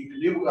చేస్తాడు. నీకు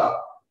నీవుగా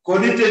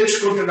కొని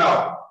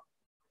తెచ్చుకుంటున్నావు.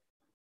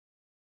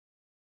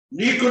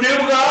 నీకు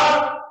నీవుగా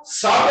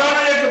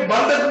సాధారణ యొక్క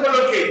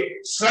బంధకములకి,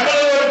 శ్రమల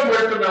వరకు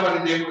వెళ్తున్నామని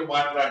దేవుడు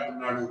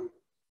మాట్లాడుతున్నాడు.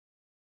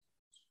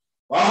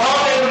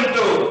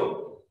 మహాదేవుడితో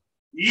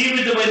ఈ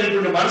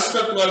విధమైనటువంటి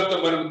మనస్తత్వాలతో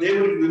మనం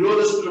దేవుడికి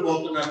విరోధస్తులు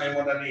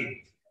అవుతున్నామేమోనని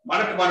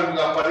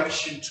మనముగా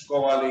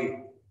పరీక్షించుకోవాలి.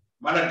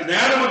 మన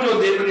జ్ఞానముతో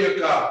దేవుని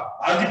యొక్క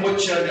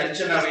ఆధిపత్యాన్ని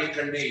అంచనా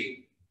వేయకండి.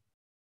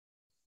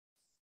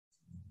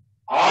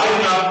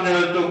 ఆయన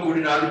ఆజ్ఞలతో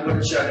కూడిన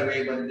ఆధిపత్యాన్ని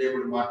వేయమని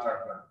దేవుడు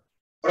మాట్లాడుతున్నాడు.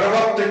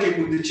 ప్రవక్తకి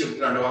బుద్ధి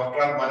చెప్తున్నాడు.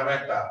 వక్రాలు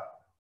మనమేత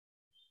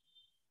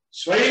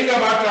స్వయంగా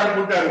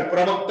మాట్లాడుకుంటారు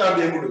ప్రవక్త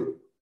దేవుడు.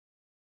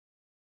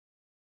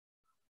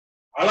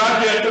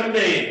 అలాగే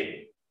అతన్నే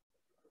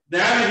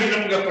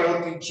జ్ఞానహీనంగా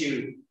ప్రవర్తించి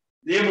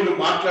దేవుడు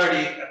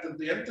మాట్లాడి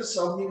అతనితో ఎంత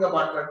సౌమ్యంగా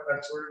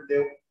మాట్లాడుతున్నాడు చూడండి.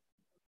 దేవుడు,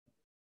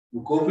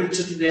 నువ్వు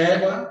కోపించదు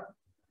న్యాయమా?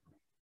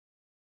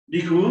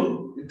 నీకు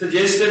ఇంత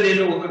చేస్తే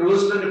నేను ఒక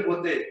రోజులోనే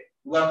పోతే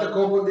నువ్వు అంత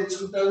కోపం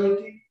తెచ్చుకుంటావు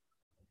ఏంటి?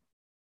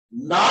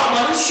 నా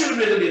మనుష్యుల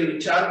మీద నేను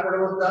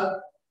విచారపడవద్దా?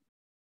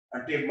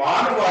 అంటే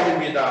మానవాడి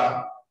మీద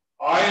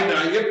ఆయన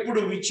ఎప్పుడు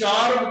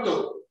విచారంతో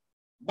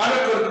మన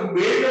కొరకు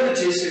మేలును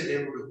చేసే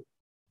దేవుడు,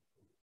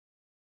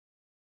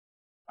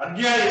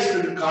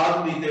 అన్యాయస్తుడు కాదు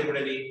నీ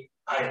దేవుడని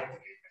ఆయన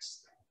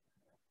తెలియజేస్తాడు.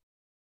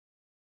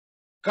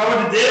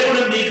 కాబట్టి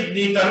దేవుడు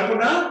నీ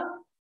తరపున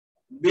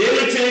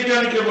మేలు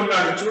చేయటానికి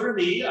ఉన్నాడు.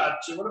 చూడండి ఆ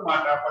చివరి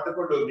మాట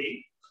 11.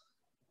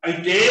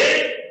 అయితే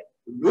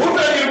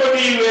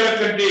 120,000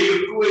 కంటే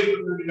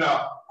ఎక్కువైపోయిన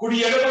కుడి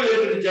ఎడమ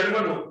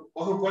జన్మను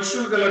ఒక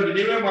పశువులు గల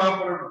నినివే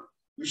మహాపురుడు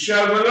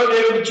విషయాలలో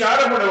నేను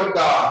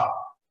విచారపడవద్దా?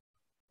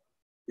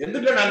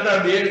 ఎందుకంటే అంత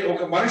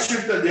ఒక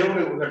మనుషుడితో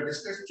దేవుడు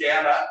డిస్కస్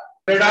చేయాలా?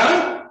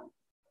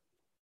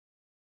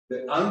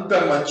 అంత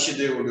మంచి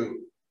దేవుడు.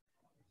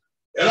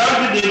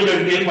 ఎలాంటి దేవుడు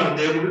అంటే మన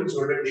దేవుడు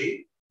చూడండి,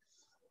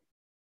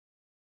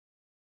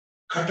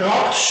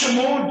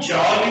 కటాక్షము,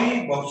 జాలి,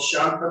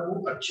 బహుశాంతము,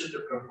 అత్యంత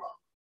కృప.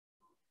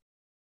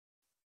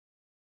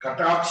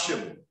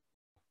 కటాక్షము,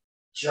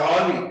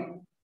 జాలి,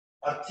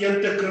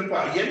 అత్యంత కృప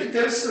ఇవన్నీ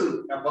తెలుసు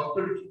ఆ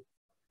భక్తుడికి.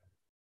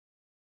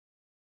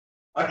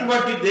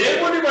 అటువంటి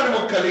దేవుని మనము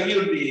కలిగి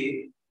ఉండి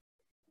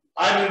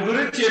ఆయన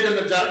గురించి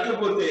ఏదైనా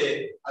జరగకపోతే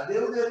ఆ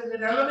దేవుడు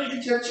నేను ఎలా నీకు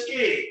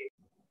చర్చకి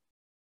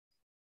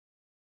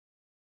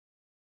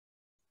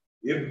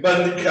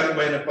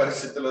ఇబ్బందికరమైన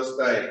పరిస్థితులు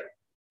వస్తాయి.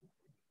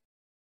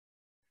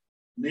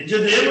 నిజ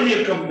దేవుని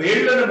యొక్క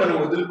మేళ్లను మనం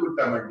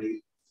వదులుకుంటామండి.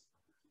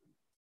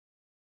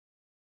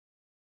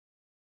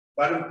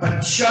 మనం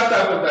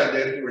పశ్చాత్తాపం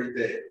దగ్గరికి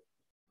వెళ్తే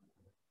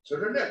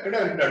చూడండి, అక్కడే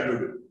అంటాడు,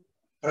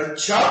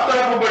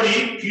 పశ్చాత్తాపడి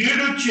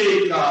కీడు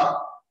చేయక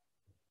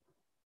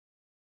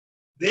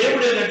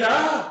దేవుడేనట.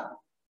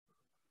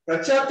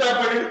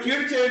 పశ్చాత్తాపడి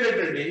కీడు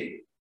చేయలేటండి.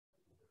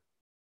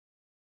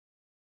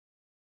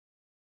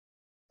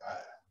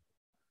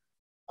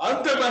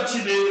 అంత మంచి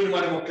దేవుని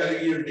మనము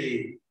కలిగి ఉండి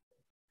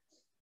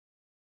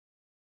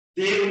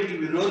దేవునికి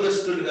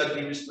విరోధస్తులుగా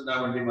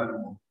జీవిస్తున్నామండి.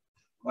 మనము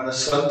మన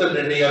సొంత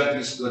నిర్ణయాలు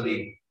తీసుకొని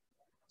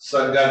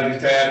సంఘానికి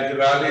టయానికి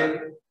రాలేదు,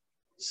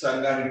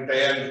 సంఘానికి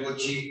టయానికి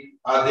వచ్చి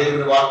ఆ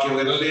దేవుని వాక్యం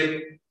వినలేదు.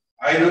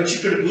 ఆయన వచ్చి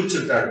ఇక్కడ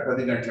కూర్చుంటాడు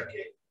 10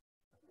 గంటలకి.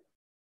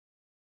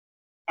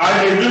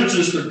 ఆయన ఎదురు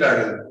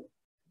చూస్తుంటాడు,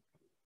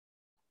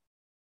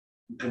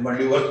 ఇంకా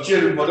మళ్ళీ వచ్చే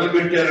మొదలు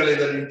పెట్టారా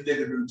లేదని ఇంటి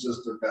దగ్గర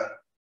చూస్తుంటారు.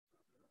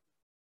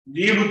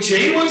 నీవు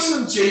చేయవలసిన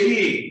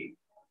చెయ్యి.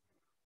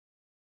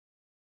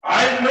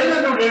 ఆయన మీద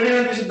నువ్వు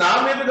నిర్ణయం చేసి నా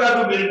మీద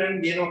కాదు.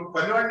 నేను ఒక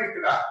పనివాడిని,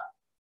 ఇక్కడ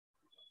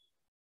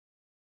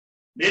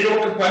నేను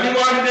ఒక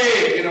పనివాడినే.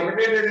 నేను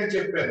ఒకటే నేను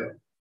చెప్పాను,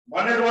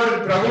 మొన్నటి వాడికి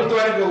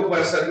ప్రభుత్వానికి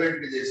ఒక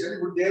సర్వెంట్ చేశాను,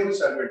 ఇప్పుడు దేవుని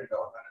సర్వెంట్ గా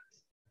ఉన్నాను.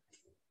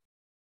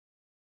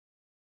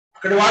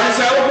 అక్కడ వాడి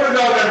సేవకుడు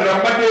కావాలి.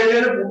 రమ్మంటే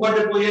వెళ్ళాను,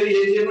 పుమ్మంటే పోయేది,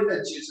 ఏం చేయమంటే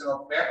అది చేశాను.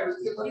 ఒక పేపర్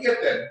ఇస్తే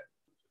పరిగెత్తాను.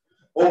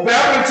 ఒక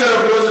పేపర్ ఇచ్చారు.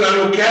 ఒక రోజు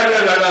నన్ను కేరళ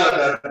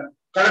వెళ్ళాలన్నారు.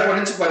 కడప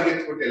నుంచి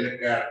పరిగెత్తుకుంటే వెళ్ళాను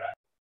కేరళ.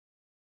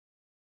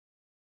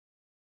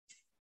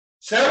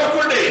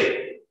 సేవకుడి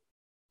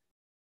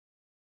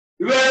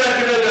ఇవేళ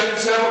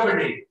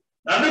సేవకుడి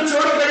నన్ను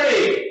చూడకండి,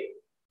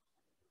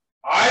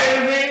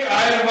 ఆయనని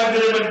ఆయన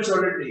మందిరమని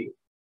చూడండి.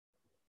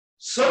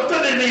 సొంత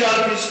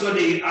నిర్ణయాలు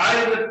తీసుకొని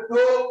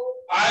ఆయనతో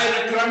ఆయన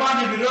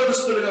క్రమాన్ని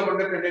విరోధస్తులుగా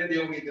ఉండకండి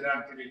దేవుని ఈ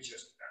దినాన్ని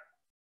తెలియజేస్తున్నాడు.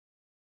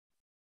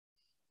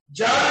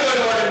 జాలి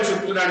కలవాడని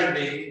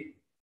చెప్తున్నాడండి.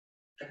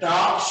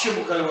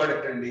 కటాక్షము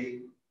కలవాడటండి,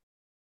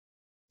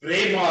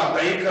 ప్రేమ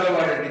దయ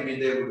కలవాడండి మీ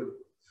దేవుడు.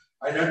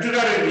 ఆయన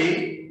అంటున్నాడండి,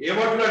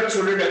 ఏమంటున్నాడు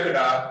చూడండి, అక్కడ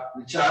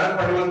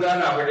విచారపడవద్దా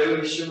నా బిడ్డల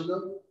విషయంలో?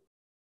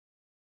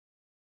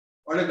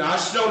 వాడు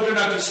నాశనం అవుతే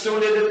నాకు ఇష్టం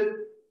లేదు.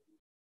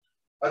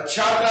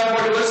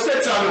 పశ్చాత్తాపడి వస్తే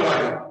చాలు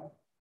వాడు.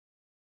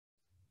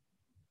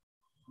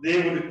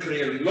 దేవుడి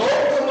క్రియలు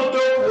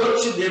లోకముతో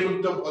పోల్చి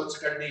దేవుడితో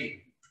పోల్చకండి.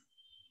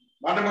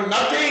 మనము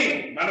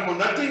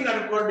నథింగ్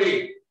అనుకోండి.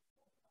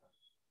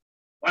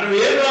 మనం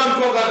ఏదో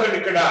అనుకోగలండి.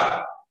 ఇక్కడ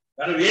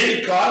మనం ఏది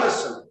కాదు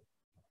అసలు.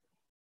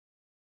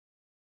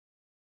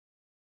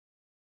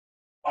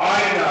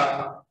 ఆయన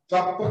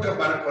తప్పక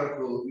మన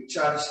కొరకు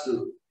విచారిస్తూ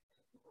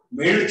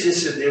మేలు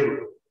చేసే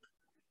దేవుడు.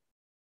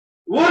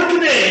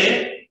 ఊరికినే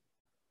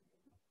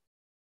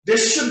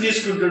డెసిషన్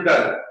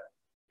తీసుకుంటుంటారు.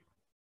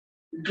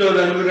 ఇంట్లో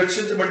నలుగురు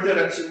రక్షించబడితే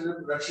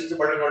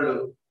రక్షించబడిన వాళ్ళు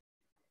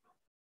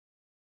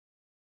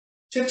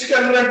చర్చికి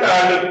వెళ్ళరంట.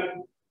 వాళ్ళు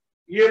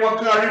ఏ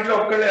ఆడింట్లో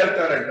ఒక్కళ్ళే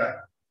వెళ్తారంట.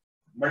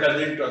 మళ్ళీ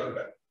అదేంటో అక్కడ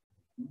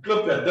ఇంట్లో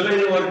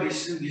పెద్దలైన వారు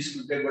డిసిషన్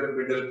తీసుకుంటే కూడా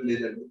బిడ్డలకు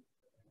లేదండి.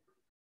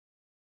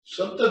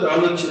 సొంత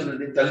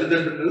ఆలోచనండి.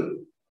 తల్లిదండ్రులు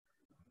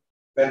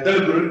పెద్దల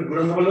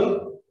గృహంలో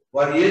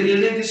వారు ఏ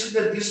నిర్ణయం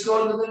తీసుకుంటే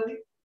తీసుకోవాలి కదండి.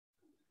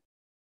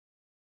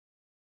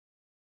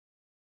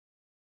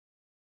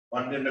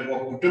 వారు నిన్న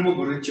ఒక కుటుంబం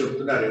గురించి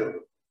చెబుతున్నారు.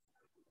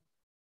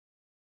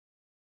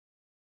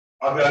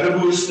 అవి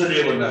అనుభవిస్తూనే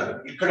ఉన్నారు.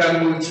 ఇక్కడ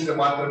అనుభవించడం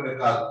మాత్రమే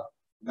కాదు,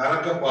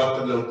 నరక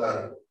పాత్రలు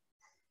అవుతారు.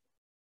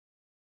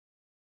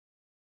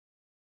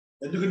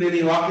 ఎందుకు నేను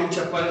ఈ వాక్యం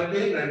చెప్పాలంటే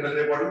నేను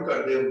రేపు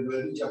అడుగుతాడు దేవుడు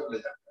ఎందుకు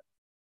చెప్పలేదంట.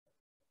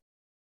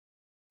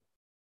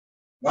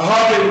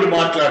 మహాదేవుడు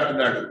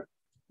మాట్లాడుతున్నాడు.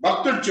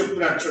 భక్తుడు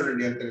చెప్తున్నాడు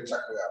చూడండి ఎంత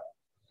చక్కగా.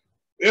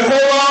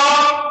 యెహోవా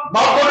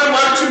మబ్బును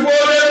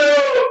మర్చిపోలేదు,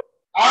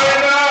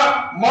 ఆయన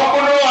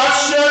మబ్బును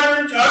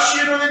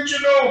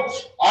ఆశీర్వదించును,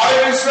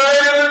 ఆయన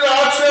ఇశ్రాయేలును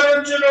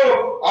ఆశీర్వదించును,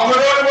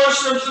 అహరోను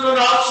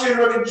వంశస్థులను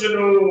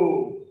ఆశీర్వదించును.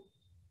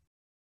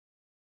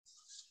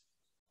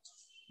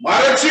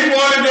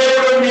 మరచిపోని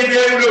దేవుడు మీ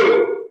దేవుడు.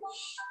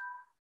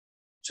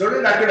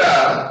 చూడండి అక్కడ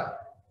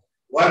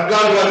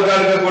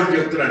వర్గాలుగా కూడా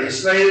చెప్తున్నాడు.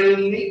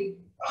 ఇశ్రాయేలుని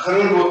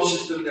అహరోను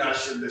వంశస్థుల్ని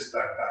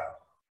ఆశీర్వదిస్తాడట.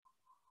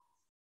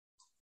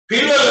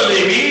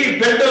 పిల్లలనేవి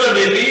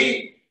పెద్దలనేవి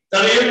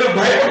తన ఏదో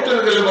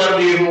భయభక్తులు గల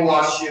వారిని ఏమో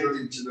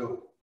ఆశీర్వదించను.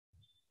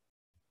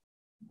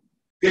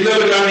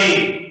 పిల్లలు కానీ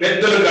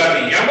పెద్దలు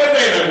కానీ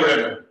ఎవరినైనా కూడా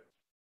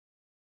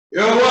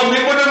యెహోవా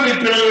మిమ్మును మీ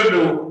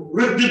పిల్లలను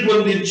వృద్ధి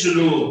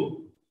పొందించును.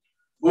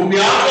 భూమి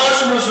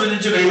ఆకాశము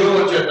సృజించిన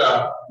యెహోవా చేత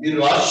మీరు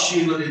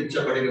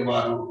ఆశీర్వదించబడిన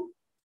వారు.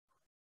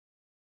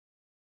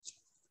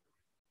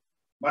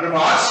 మనం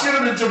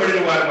ఆశీర్వదించబడిన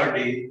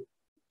వారమండి.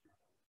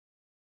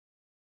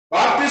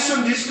 బాప్తిస్మం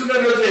తీసుకున్న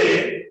రోజే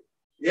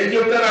ఏం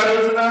చెప్తారు? ఆ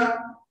రోజున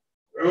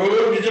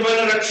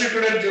నిజమైన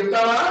రక్షకుడు అని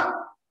చెప్తావా?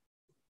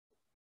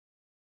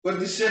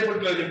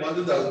 కొద్దిసేపట్లో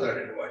మందు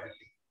తాగుతాడండి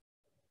వాటిని.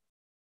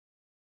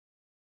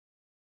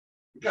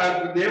 ఇంకా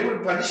దేవుడు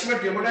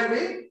పనిష్మెంట్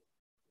ఇవ్వడండి,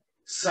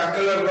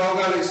 సకల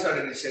రోగాలు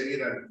ఇస్తాడండి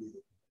శరీరానికి.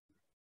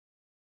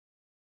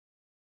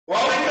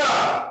 వారిగా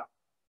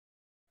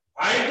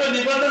ఆయనతో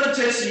నిబంధన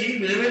చేసి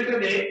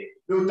వెంటనే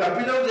నువ్వు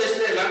తప్పిదం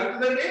చేస్తే ఎలా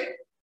ఉంటుందండి?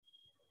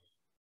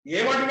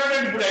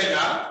 ఏమంటున్నాడండి ఇప్పుడు ఆయన?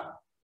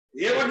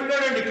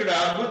 ఏమంటున్నాడండి ఇక్కడ?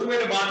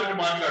 అద్భుతమైన మాటలు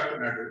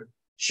మాట్లాడుతున్నాడు,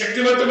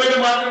 శక్తివంతమైన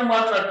మాటలు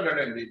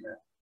మాట్లాడుతున్నాడండి.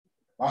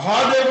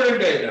 మహాదేవుడు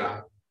అండి ఆయన.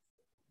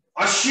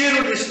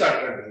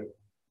 ఆశీర్వదిస్తాడండి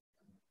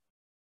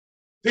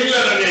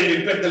పిల్లలనేమి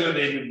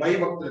పెద్దలనేమి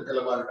భయభక్తులు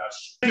కలవారు.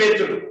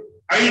 పేతురు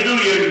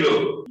 5:7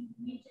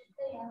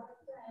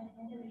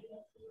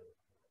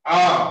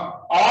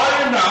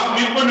 ఆయన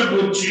మిమ్మల్ని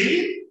గురించి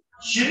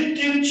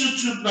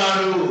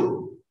చింతించుచున్నాడు.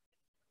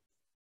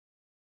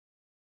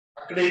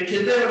 అక్కడ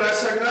కింద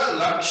రసంగా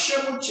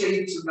లక్ష్యము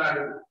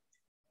చేయించున్నాడు.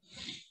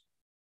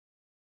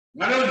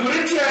 మన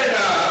గురించి ఆయన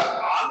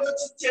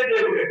ఆలోచించే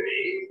దేవుడండి.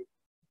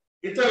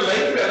 ఇతర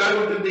లైఫ్ ఎలా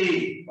ఉంటుంది,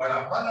 వాళ్ళ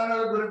అమ్మ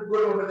నాన్నల గురించి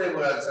కూడా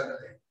ఉండదేమో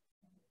సంగతి.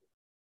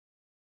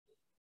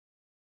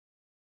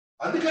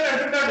 అందుకని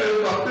అంటున్నాడు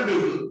భక్తుడు,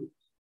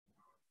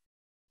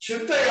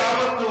 చింత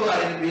యావత్తు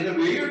ఆయన మీద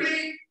వేయుడి,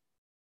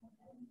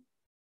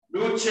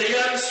 నువ్వు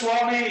చేయాలి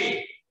స్వామి.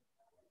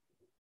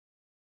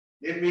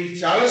 నేను మీకు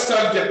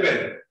చాలాసార్లు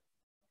చెప్పాను,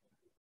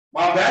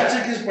 మా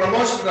బ్యాచ్కి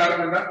ప్రమోషన్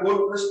రాకుండా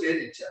కోర్టులో స్టే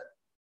ఇచ్చారు.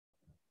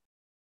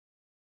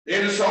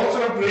 నేను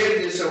సంవత్సరం ప్రేయర్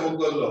చేశాను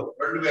ఒంగోలులో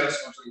 2000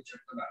 సంవత్సరం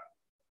చెప్తున్నాను.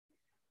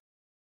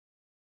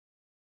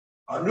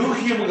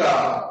 అనూహ్యముగా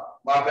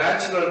మా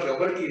బ్యాచ్ వాళ్ళకి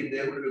ఎవరికి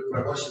దేవుడికి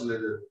ప్రమోషన్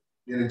లేదు.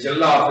 నేను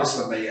జిల్లా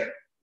ఆఫీసర్ అయ్యాను.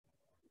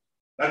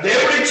 నా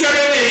దేవుడు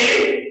ఇచ్చాడని,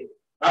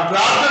 నా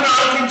ప్రార్థన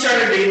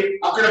ఆలోచించాడండి.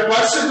 అక్కడ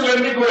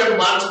పరిస్థితులన్నీ కూడా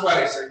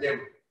మార్చిపారేశాడు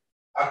దేవుడు.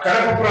 ఆ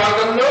కడప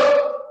ప్రాంతంలో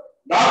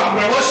నాకు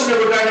ప్రమోషన్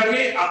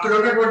ఇవ్వడానికి అక్కడ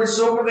ఉన్నటువంటి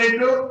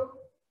సూపరింటెండెంట్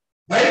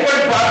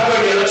భయపడి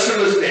పారిపోయి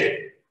ఎలక్షన్లు వస్తే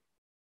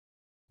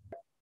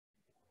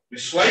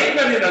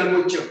స్వయంగా నేను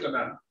అనుభూతి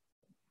చెప్తున్నాను.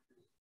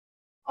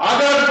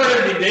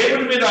 ఆధారపడండి,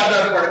 దేవుడి మీద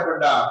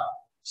ఆధారపడకుండా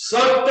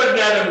సొంత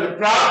జ్ఞానం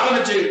ప్రార్థన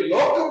చేయండి,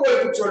 లోకం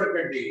వైపు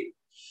చూడకండి.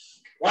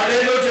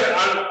 వాడేదో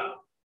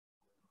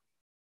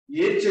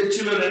ఏ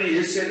చర్చిలోనని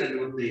ఏసేనండి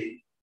ఉంది,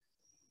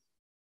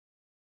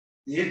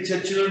 ఏ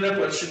చర్చిలోనే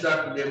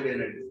పరిశుద్ధాత్మ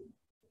దేవుడేనండి.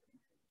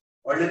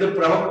 వాళ్ళు ఏదో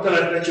ప్రవక్తలు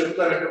అంటే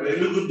చెప్తారంటే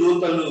వెలుగు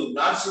దూతలు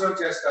నాశనం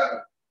చేస్తారు,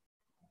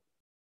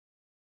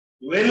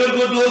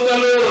 వెలుగు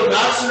దూతలు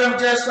నాశనం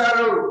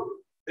చేస్తారు,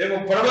 మేము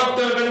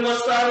ప్రవక్తలు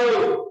వెలుగొస్తారు,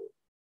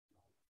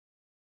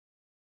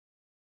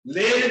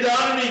 లేని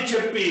దానిని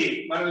చెప్పి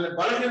మనల్ని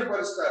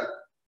బలహీనపరుస్తారు.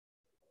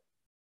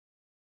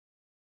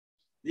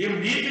 నేను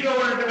నీతిగా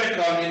ఉండటమే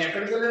కాదు, నేను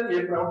ఎక్కడికి వెళ్ళాను, ఏ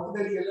ప్రవక్త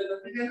దగ్గరికి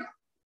వెళ్ళానంటే నేను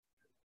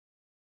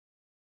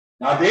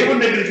నా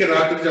దేవుని దగ్గరికి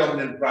రాత్రి జాము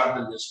నేను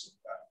ప్రార్థన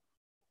చేసుకుంటాను,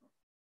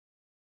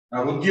 నా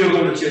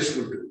ఉద్యోగంలో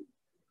చేసుకుంటూ.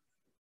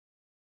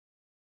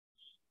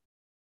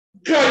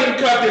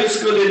 ఇంకా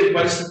తెలుసుకోలేని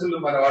పరిస్థితుల్లో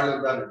మన వాళ్ళు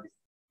ఉన్నారండి.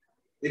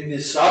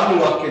 ఎన్నిసార్లు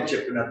వాక్యం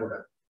చెప్పినా కూడా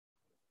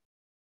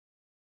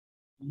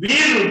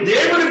మీరు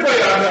దేవునిపై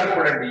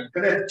ఆధారపడండి.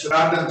 ఇక్కడే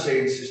ప్రార్థన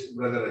చేయండి సిస్టర్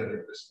బ్రదర్ అని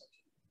చెప్పేసి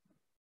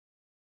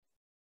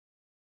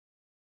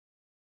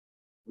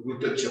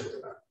గుర్తు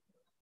చెప్తున్నా.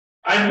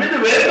 ఆయన మీద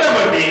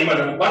వెళ్తామండి.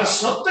 మన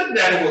సొంత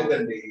జ్ఞానం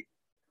వద్దండి.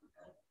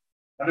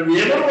 మనం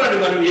ఏమో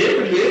మనం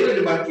ఏమి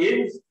లేదండి, మనకి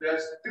ఏమి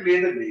స్థితి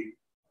లేదండి.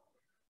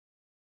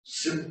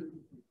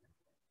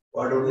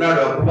 వాడు ఉన్నాడు,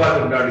 అపవాదు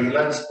ఉన్నాడు.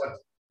 ఇలాంటి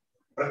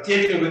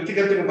ప్రత్యేక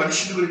వ్యక్తిగతంగా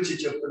మనిషిని గురించి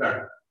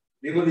చెప్తున్నాడు.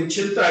 నీవు నీ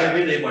చింత ఆయన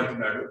మీద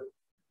ఏమంటున్నాడు?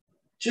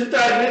 చింత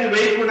ఆయన మీద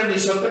వేయకుండా నీ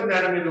సొంత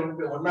జ్ఞానం మీద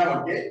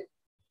ఉన్నామంటే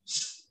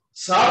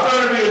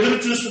సాతానుడు ఎదురు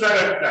చూస్తున్నాడు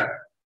అంటున్నాడు.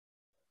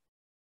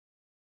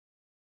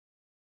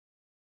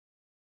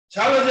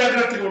 చాలా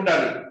జాగ్రత్తగా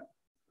ఉండాలి.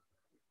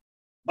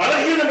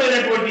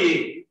 బలహీనమైనటువంటి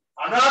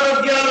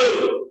అనారోగ్యాలు,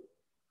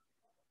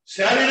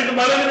 శారీరక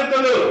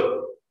బలహీనతలు,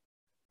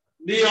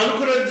 నీ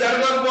అనుకున్నది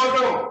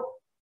జరగకపోవటం,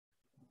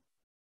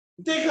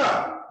 అంతేకా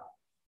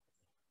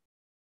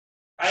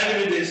ఆయన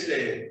మీద వేస్తే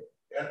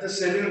ఎంత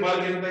శరీర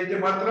బలహీనత అయితే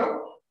మాత్రం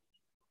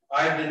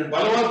ఆయన నిన్ను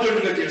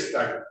బలవంతుడిగా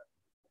చేస్తాడు.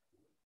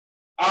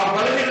 ఆ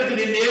బలహీనత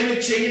నిన్నేమి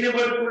చేయని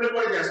వరకు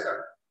కూడా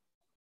చేస్తాడు.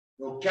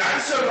 నువ్వు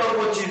క్యాన్సర్ రోగం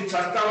వచ్చి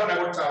చస్తావన్నా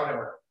కూడా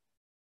చావనివాడు.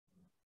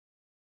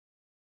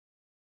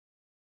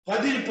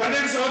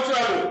 10-12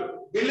 సంవత్సరాలు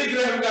ఢిల్లీ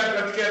గ్రహం గారు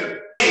బ్రతికారు.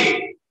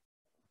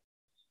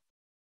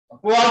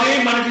 అపవాది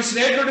మనకి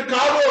స్నేహితుడు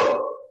కాదు.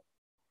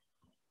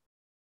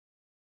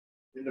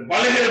 నిన్ను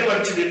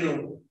బలహీనపరిచి నిన్ను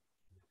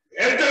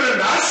ఎంత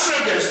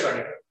నాశనం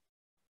చేస్తాడు.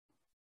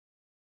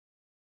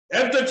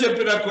 ఎంత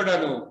చెప్పినా కూడా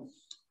నువ్వు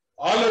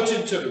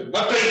ఆలోచించరు.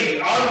 మత్తయి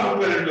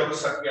 6:32 ఒక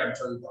సత్యాన్ని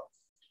చదువుతాం.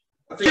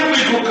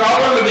 మీకు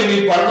కావాలని నీ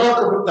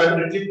పరలోకపు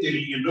తండ్రికి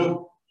తెలియదు.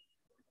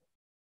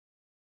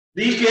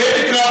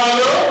 నీకేది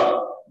కావాలో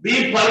నీ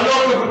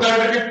పరలోకపు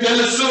తండ్రికి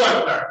తెలుసు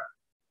అంటాడు.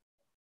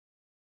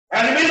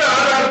 ఆయన మీద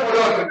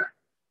ఆధారపడవద్దు.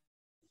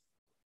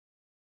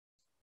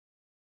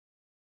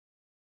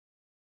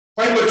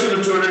 పై వచ్చిన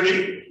చూడండి,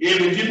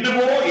 ఏమి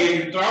తిందుమో,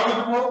 ఏమి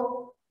త్రాగుదుమో,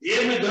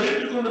 ఏమి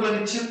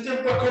ధరించుకుందామని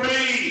చింతింపకుడి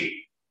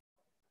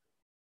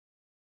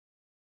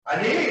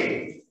అని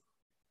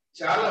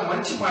చాలా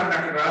మంచి మాట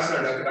అక్కడ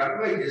రాశాడు. అక్కడ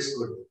అప్లై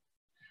చేసుకోండి.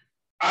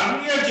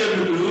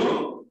 అన్యజనులు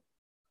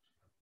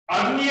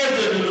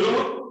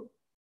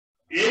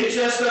ఏం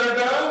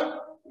చేస్తారట?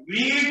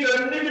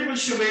 వీటన్నిటి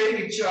విషయమే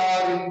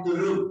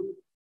విచారింతురు.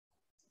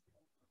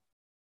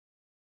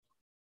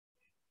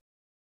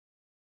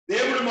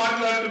 దేవుడు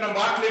మాట్లాడుతున్న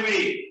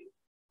మాటలేవి.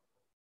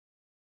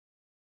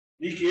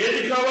 నీకు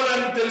ఏది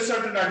కావాలని తెలుసు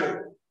అంటున్నాడు.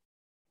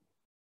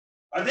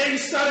 అదే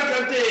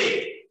ఇస్తానికంతే.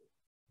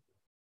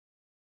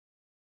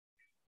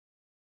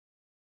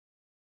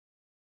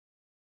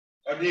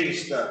 అదే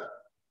ఇస్తారు.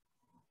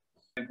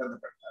 ఇబ్బంది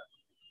పడతారు.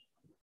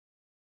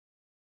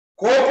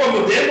 కోపము,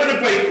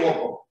 దేవునిపై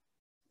కోపం.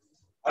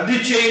 అది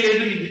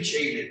చేయలేదు, ఇది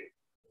చేయలేదు.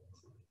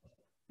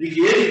 నీకు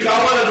ఏది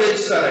కావాలో అదే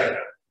ఇస్తారు ఆయన.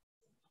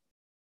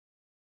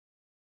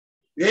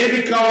 ఏది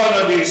కావాలో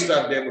అదే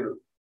ఇస్తారు దేవుడు.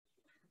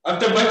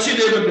 అంత మంచి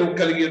దేవుడు నువ్వు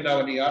కలిగి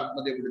ఉన్నావని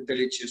ఆత్మదేవుడు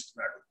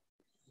తెలియచేస్తున్నాడు.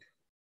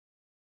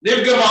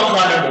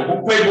 నిర్గమాకాండము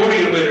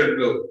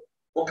 33:22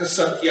 ఒక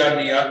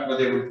సత్యాన్ని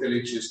ఆత్మదేవుడు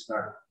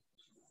తెలియచేస్తున్నాడు.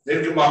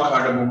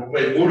 నిర్గమాకాండము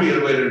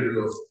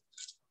 33:22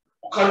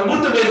 ఒక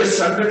అద్భుతమైన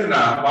సంఘటన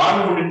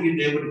మానవునికి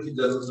దేవుడికి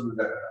జరుగుతుంది.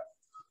 అక్కడ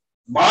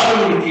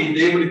మానవునికి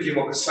దేవుడికి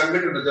ఒక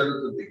సంఘటన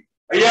జరుగుతుంది.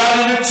 అయ్యా,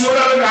 నేను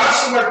చూడాలని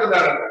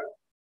ఆశపడుతున్నారన్న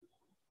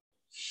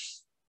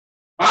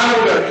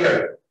మానవుడు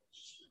అడిగాడు.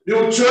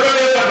 నువ్వు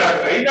చూడలేదన్నాడు.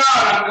 అయినా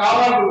నాకు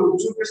కావాలి, నువ్వు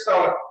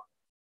చూపిస్తావని.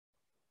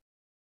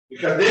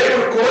 ఇక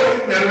దేవుడు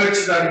కోరిక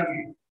నెరవేర్చడానికి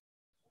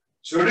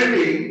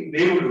చూడండి,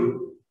 దేవుడు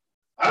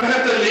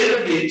అర్హత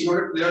లేదండి,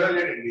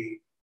 చూడలేడండి.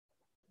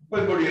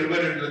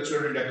 33:22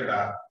 చూడండి, అక్కడ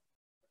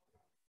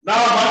నా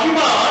మహిమ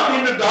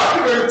నిన్ను దాటి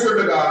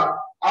వెళ్ళుచుండగా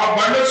ఆ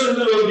బండ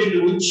సందులో నిన్ను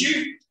ఉంచి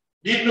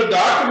నిన్ను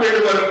దాటి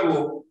వెళ్ళే వరకు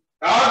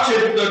నా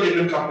చేతితో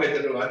నిన్ను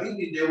కప్పెదను. అది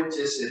నీ దేవుడు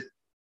చేసేది.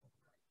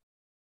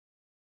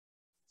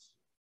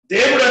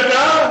 దేవుడట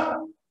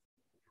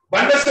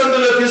బండ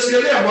సందులో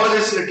తీసుకెళ్లి ఆ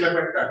మోసేస్ ఇట్లా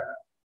పెట్టాడు.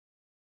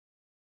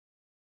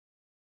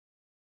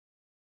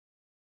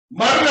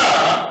 మరలా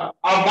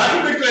ఆ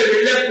మహిమ ఇట్లా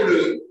వెళ్ళేప్పుడు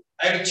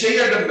ఆయన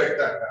చేయడం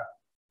పెట్టాక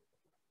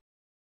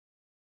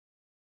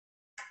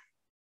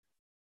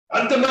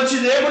అంత మంచి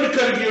దేవుడు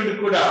కలిగి ఉండి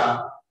కూడా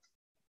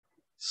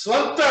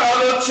స్వంత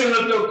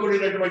ఆలోచనలతో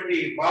కూడినటువంటి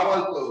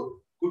భావాలతో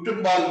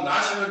కుటుంబాలు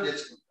నాశనం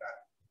చేసుకుంటారు.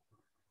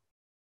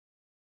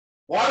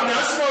 వారు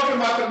నాశనం అవడం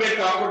మాత్రమే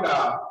కాకుండా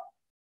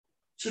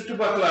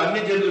చుట్టుపక్కల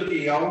అన్ని జనులకి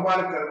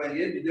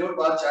అవమానకరమైన దేవుడు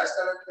బాగా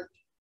చేస్తారంటే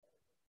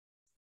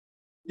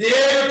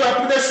దేవుడు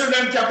తప్పు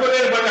చేస్తుండని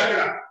చెప్పలేరు. బట్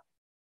అక్కడ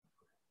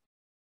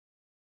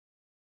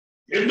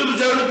ఎందుకు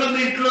జరుగుతుంది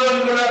ఇంట్లో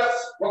అని కూడా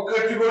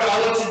ఒక్కటి కూడా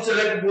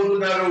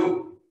ఆలోచించలేకపోతున్నారు.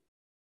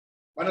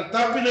 మన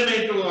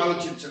తప్పిదనేంటో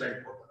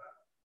ఆలోచించలేకపోతున్నారు.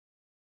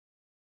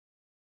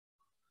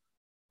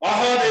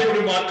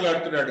 మహాదేవుడు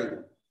మాట్లాడుతున్నాడు.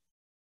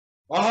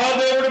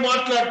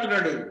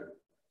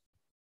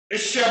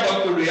 యెషయా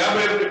భక్తుడు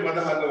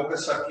 51:16 ఒక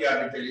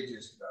సత్యాన్ని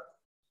తెలియజేస్తున్నాడు.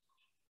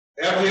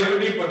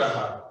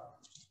 51:16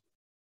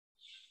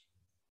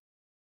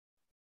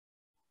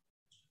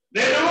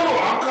 నేను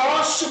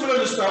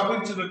ఆకాశములను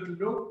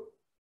స్థాపించినట్లు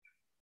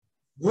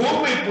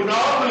భూమి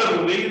పునాదులను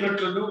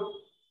వేయినట్లను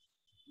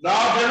నా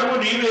జనము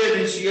నీవే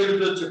నీ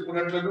సీయలతో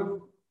చెప్పినట్లను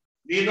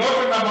నీ నోట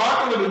నా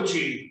మాటల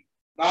నుంచి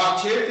నా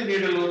చేతి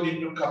నీడలో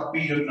నిన్ను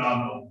కప్పి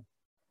ఉన్నాను.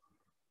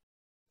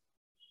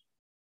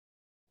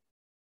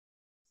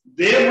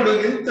 దేవుడు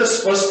ఇంత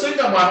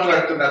స్పష్టంగా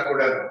మాట్లాడుతున్నా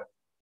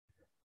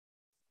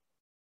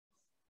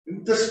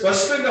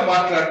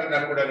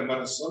కూడా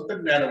మన సొంత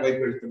జ్ఞానం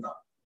వైపు వెళ్తున్నాం.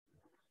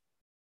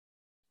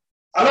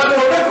 అలాగే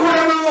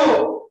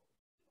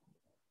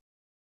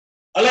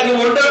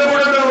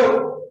ఉండకూడదు.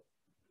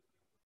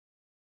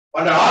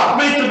 మన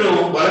ఆత్మీయతను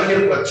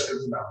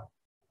బలహీనపరుచుకుంటున్నాం.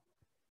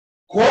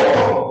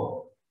 కోపం,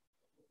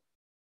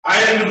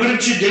 ఆయన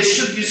గురించి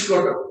డెసిషన్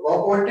తీసుకోవటం.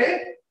 కోపం అంటే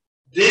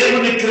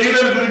దేవుని క్రియల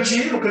గురించి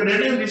ఒక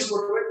నిర్ణయం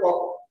తీసుకోవటమే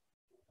కోపం.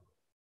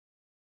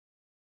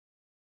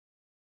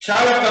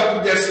 చాలా తప్పు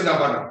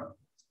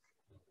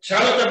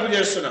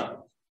చేస్తున్నాం.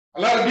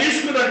 అలా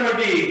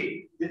తీసుకున్నటువంటి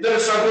ఇద్దరు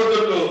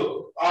సహోదరులు,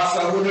 ఆ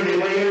సహోదరుడు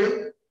ఏమయ్యాడు?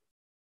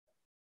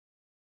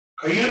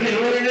 కయ్యూరు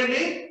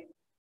ఏమయ్యాడండి?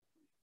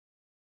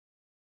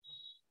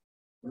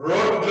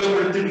 రోడ్లో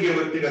తిరిగే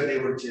వ్యక్తిగా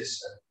దేవుడు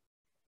చేశాడు,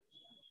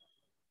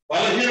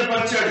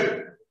 బలహీనపరిచాడు.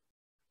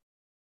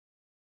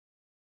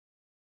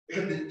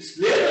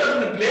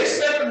 ప్లేస్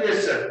లేకుండా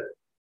చేశాడు.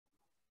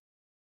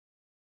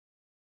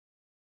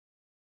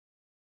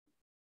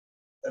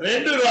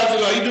 రెండు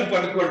రాజులు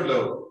 5:11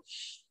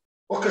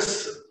 ఒక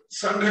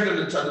సంఘటన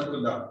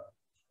చదువుకుందాం.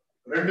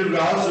 2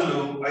 రాజులు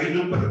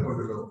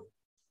 5:11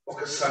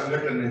 ఒక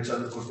సంఘటన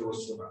చదువుకుంటూ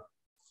వస్తున్నా.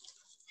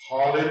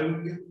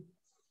 హల్లెలూయా.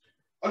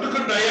 అందుకు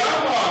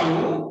నయామాను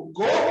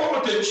కోపము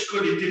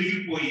తెచ్చుకొని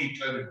తిరిగిపోయి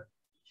ఇట్లను,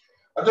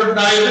 అతడు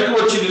నా ఎదుకు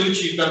వచ్చి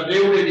నిలిచి తన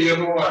దేవుడైన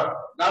యెహోవా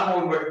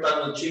నామమును బట్టి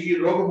తను చెయ్యి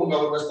రోగముగా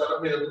ఉన్న స్థలం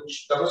మీద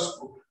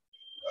దమస్కు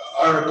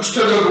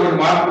కుష్ఠరోగమును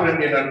మార్పునని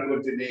నేను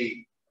అనుకుంటుని.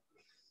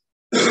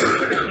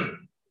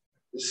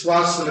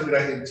 విశ్వాసులు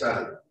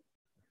గ్రహించాలి.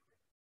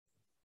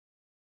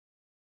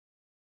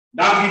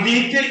 నాకు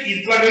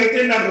ఇట్లాగైతే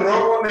నాకు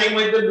రోగం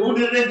నయమైతే నువ్వు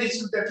నిర్ణయం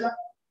తీసుకుంటే ఎట్లా?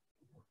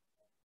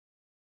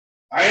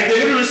 ఆయన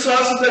దగ్గర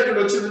విశ్వాసం దగ్గర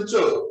వచ్చి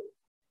నుంచో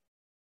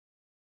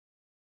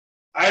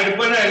ఆయన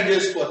పని ఆయన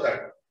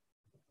చేసిపోతాడు.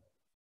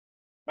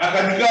 నాకు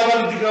అది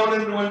కావాలి ఇది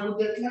కావాలని నువ్వు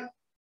అనుకుంటే ఎట్లా?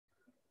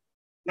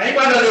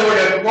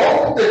 నయమానవాడు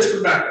కోపం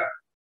తెచ్చుకున్నాక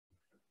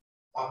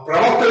ఆ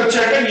ప్రవక్త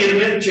వచ్చాక ఈయన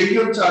మీద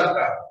చెయ్యించాలట.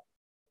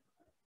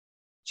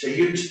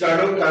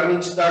 చెయ్యించుతాడు,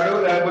 కరుణించుతాడు,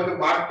 లేకపోతే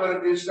మాటలు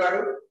తీస్తాడు.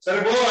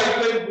 సరిపో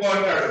అయిపోయి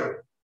అంటాడు.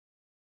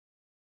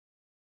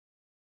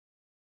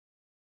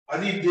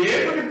 అది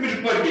దేవుని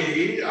పిలుపండి.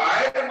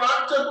 ఆయన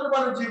మార్చప్పుడు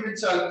మనం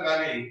జీవించాలి.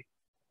 కానీ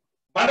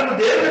మనం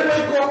దేవునిపై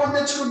కోపం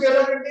తెచ్చుకుంటే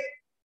ఎలాగండి?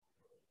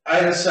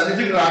 ఆయన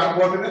సన్నిధికి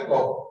రాకపోవడమే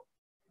కోపం.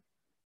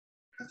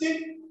 అది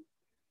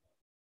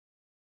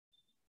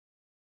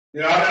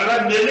అలా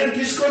నిర్ణయం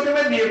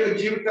తీసుకోవడమే నీ యొక్క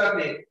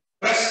జీవితాన్ని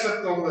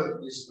ప్రశ్నత్వంలో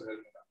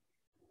తీసుకువెళ్తాం.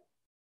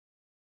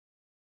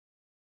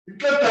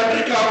 ఇట్లా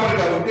తండ్రి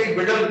కాపరిగా ఉంటే ఈ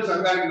బిడ్డలు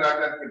సంఘానికి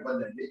రావడానికి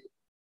ఇబ్బంది అండి.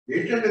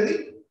 ఏంటండి అది?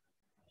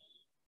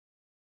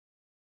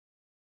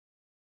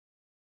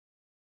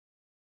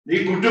 నీ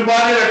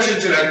కుటుంబాన్ని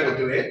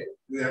రక్షించలేకపోతే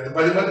నువ్వు ఎంత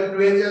 10 మందికి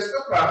నువ్వేం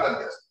చేస్తావు? ప్రార్థన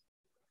చేస్తావు.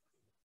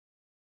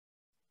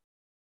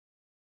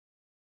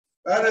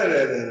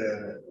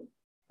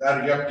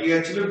 దానికి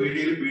FTHలు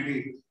బీడీ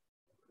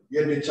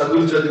ఇవన్నీ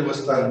చదివి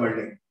వస్తారు.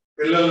 మళ్ళీ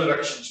పిల్లలను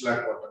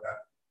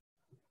రక్షించలేకపోతున్నారు.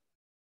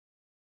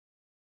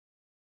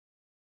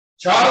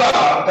 చాలా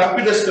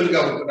తప్పిదస్తులుగా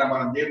ఉంటున్నాం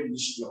మనం దేవుని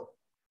దృష్టిలో.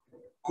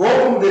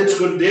 కోపం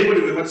తెచ్చుకొని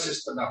దేవుని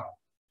విమర్శిస్తున్నాం,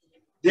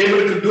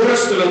 దేవునికి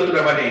దూరస్తులు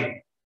అవుతున్నామని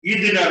ఈ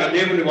దినాన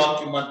దేవుని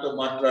వాక్యం మనతో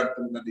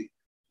మాట్లాడుతున్నది.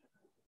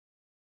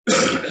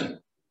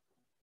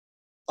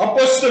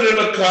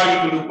 అపొస్తలుల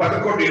కార్యములు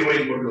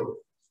 11:23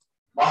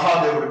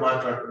 మహాదేవుడు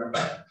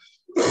మాట్లాడుతున్నాడు.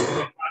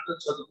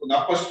 చదువుకున్న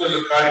అపొస్తలుల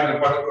కార్యములు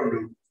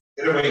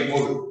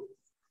 11:23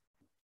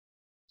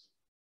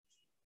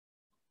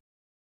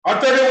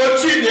 అతడు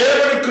వచ్చి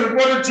దేవుని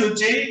కృపను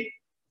చూచి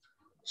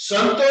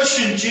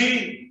సంతోషించి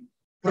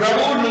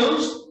ప్రభువును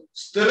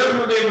స్థిర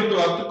హృదయంతో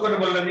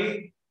హత్తుకొనవలెనని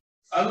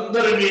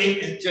అందరినీ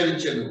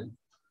హెచ్చరించెను.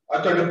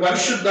 అతడు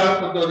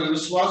పరిశుద్ధాత్మతో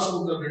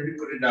విశ్వాసంతో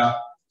నిండుకొనిన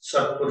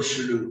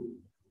సత్పురుషుడు.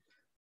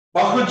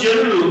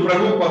 బహుజనులు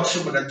ప్రభు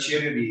పక్షమున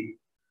చేరిని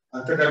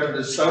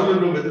అతడు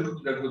సౌలును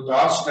వెతుకుతున్నకు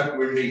దాసునకు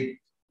వెళ్ళి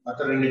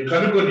అతనిని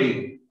కనుగొని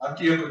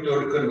అంతియోకు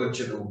తోడుకొని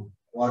వచ్చెను.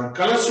 వారు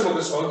కలిసి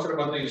 1 సంవత్సరం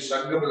అంతా ఈ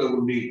సంఘములో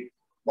ఉండి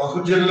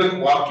బహుజనులకు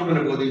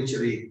వాక్యమును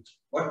బోధించిరి.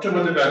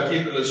 మొట్టమొదటి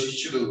అంత్యోకుల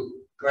శిష్యులు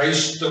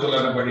క్రైస్తవులు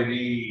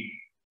అనబడిరి.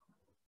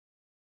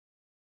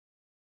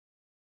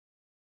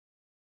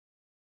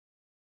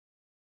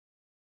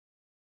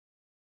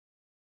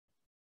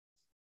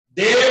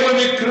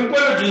 దేవుని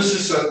కృపను చూసి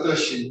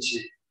సంతోషించి,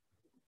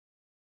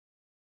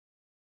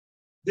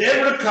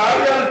 దేవుడు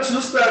కార్యాలు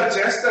చూస్తారు,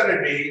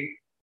 చేస్తారండి,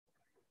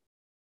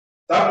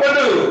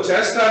 తప్పదు,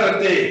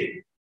 చేస్తారంతే.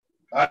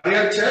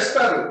 కార్యాలు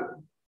చేస్తారు.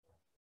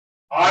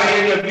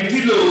 ఆయన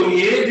విధిలో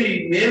ఏది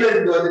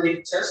మేలైందో అది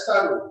నీకు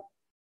చేస్తారు.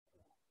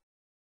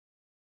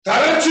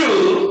 తరచు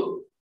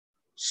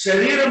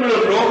శరీరంలో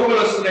రోగములు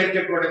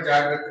వస్తున్నాయంటే కూడా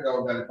జాగ్రత్తగా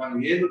ఉండాలి. మనం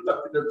ఏదో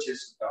తప్పిదం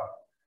చేస్తుంటాం,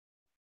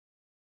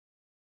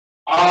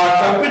 ఆ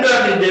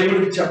తప్పిదాన్ని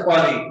దేవుడికి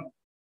చెప్పాలి.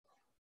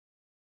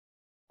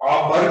 ఆ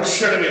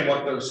మరుక్షణమే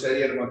మొత్తం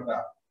శరీరం అంతా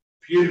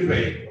ప్యూరిఫై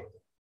అయిపోతుంది.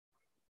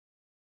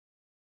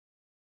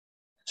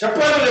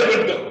 చెప్పాలి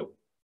దేవుడితో.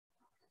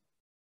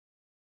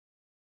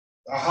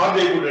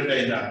 మహాదేవుడు అంటే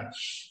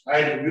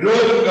ఆయన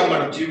విరోధంగా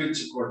మనం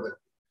జీవించకూడదు.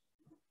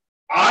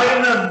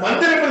 ఆయన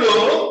మందిరంలో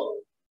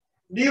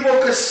నీవు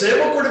ఒక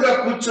సేవకుడిగా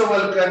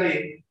కూర్చోవాలి, కానీ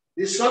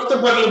నీ సొంత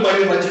పనులు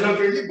మరి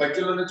మధ్యలోకి వెళ్ళి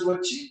మధ్యలో నుంచి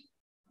వచ్చి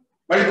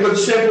మరి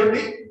కొద్దిసేపు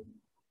ఉండి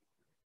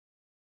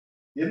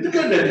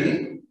ఎందుకండి అది?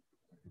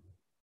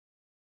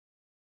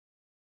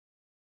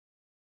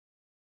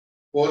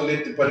 ఫోన్లు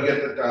ఎత్తి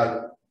పరిగెత్తటాలు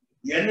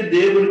ఇవన్నీ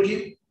దేవుడికి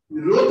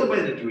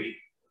విరోధమైనటివి.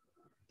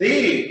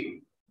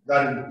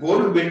 దానికి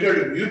ఫోన్లు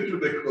పెట్టాడు, మ్యూట్లు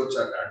పెట్టుకోవచ్చు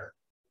అన్నాడు,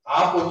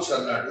 ఆపొచ్చు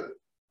అన్నాడు,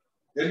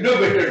 ఎన్నో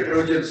పెట్టాడు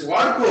ప్రొవిజన్స్.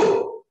 వాడుకో.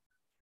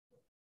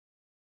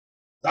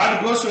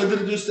 దానికోసం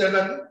ఎదురు చూస్తే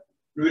నాకు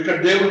నువ్వు ఇక్కడ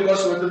దేవుడి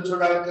కోసం ఎదురు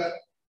చూడాలి కదా,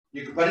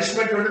 నీకు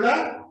పనిష్మెంట్ ఉండదా?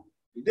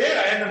 ఇదే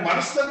ఆయన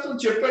మనస్తత్వం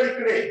చెప్పాడు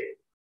ఇక్కడే.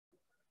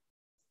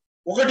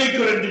 1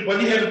 కొరింథీ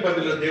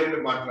 15:10 దేవుడు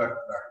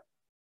మాట్లాడుతున్నాడు.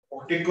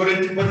 1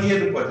 కొరింథీ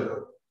 15:10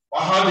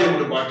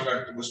 మహాదేవుడు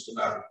మాట్లాడుతూ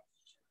వస్తున్నారు.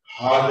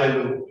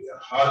 హల్లెలూయా,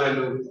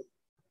 హల్లెలూయా.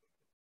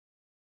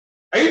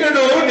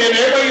 అయినను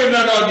నేనేమై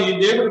ఉన్నానో అది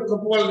దేవుడి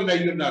కృప వలన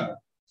అయి ఉన్నాను,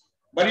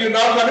 మరియు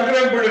నాకు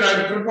అనుగ్రహింపబడిన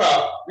ఆయన కృప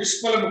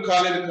నిష్ఫలము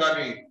కాలేదు.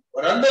 కానీ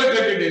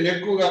వారందరికంటే నేను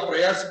ఎక్కువగా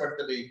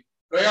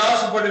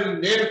ప్రయాసపడిన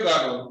నేను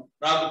కాను,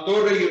 నాకు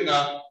తోడయ్యున్న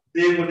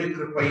దేవుని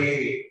కృపయే.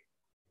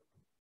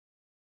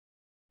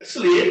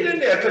 అసలు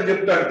ఏంటండి అట్లా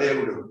చెప్తాడు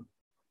దేవుడు?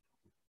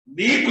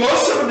 నీ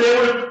కోసం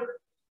దేవుడు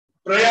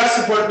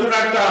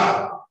ప్రయాసపడుతున్నట్ట.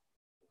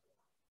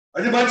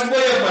 అది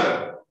మర్చిపోయాం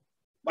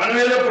మనం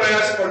ఏదో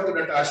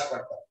ప్రయాసపడుతున్నట్టు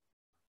ఆశపడతాం.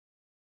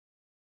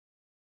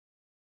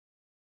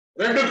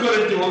 2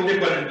 కొరింథీ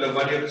 1:12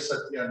 మరి ఒక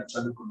సత్యాన్ని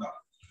చదువుకున్నాం.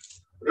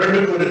 2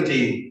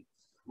 కొరింథీ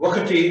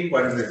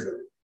 1:12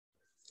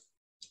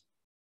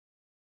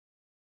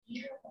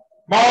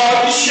 మా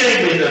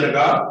అతిశయం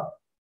ఏదనగా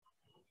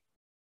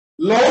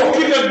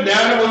లౌకిక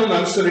జ్ఞానములను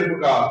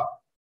అనుసరింపుగా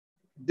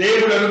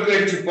దేవుడు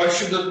అనుగ్రహించి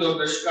పరిశుద్ధంతో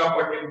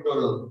నిష్కాపట్యంతో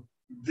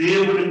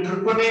దేవుని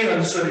కృపనే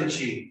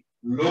అనుసరించి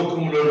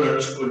లోకంలో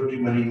నడుచుకుంటే,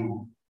 మరియు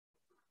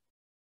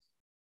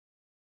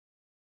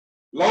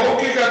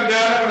లౌకిక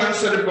జ్ఞానమును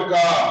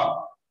అనుసరింపగా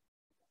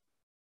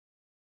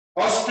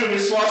ఫస్ట్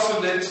విశ్వాసం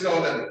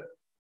నేర్చుకోవాలని.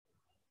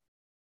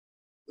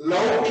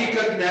 లౌకిక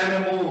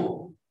జ్ఞానము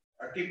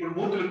అంటే ఇప్పుడు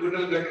మూతులు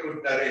గుండెలు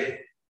కట్టుకుంటున్నారే,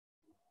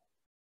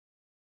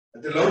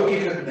 అది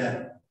లౌకిక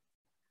జ్ఞానం.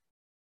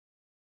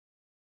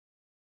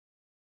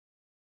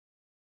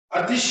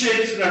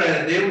 అతిశయించినాడు ఆయన,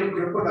 దేవుని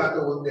కృప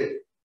నాతో ఉంది.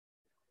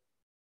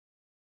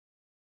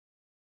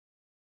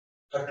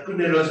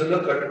 కట్టుకునే రోజుల్లో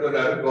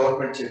కట్టుకున్నారు,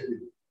 గవర్నమెంట్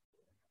చెప్పింది.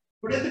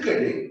 ఇప్పుడు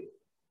ఎందుకండి?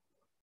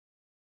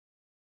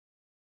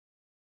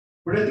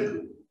 ఇప్పుడు ఎందుకు?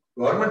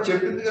 గవర్నమెంట్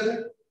చెప్పింది కదా.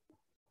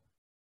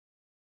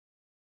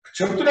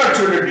 చెప్తున్నాడు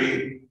చూడండి,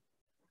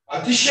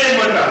 అతిశయం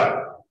అట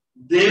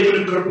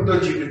దేవుని కృపతో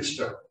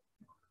జీవించటం.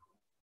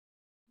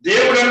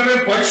 దేవుడు అంటే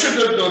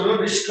పరిశుద్ధంతోనూ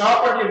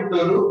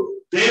నిష్కాపట్యంతోనూ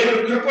దేవుని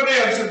కృపనే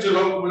అనుసరించి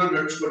లోకంలో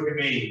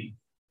నడుచుకుంటే.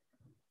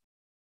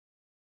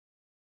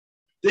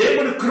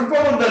 దేవుని కృప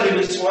ఉందని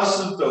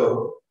విశ్వాసంతో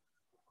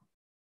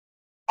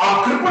ఆ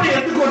కృపని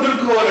ఎందుకు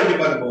వదులుకోవాలండి?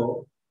 మనము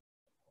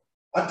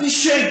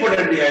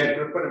అతిశయపడండి ఆయన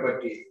కృపని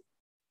బట్టి.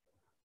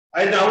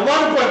 ఆయన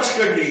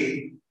అవమానపరచకండి.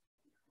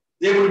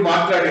 దేవుడు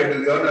మాట్లాడాడు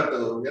యోనాతో,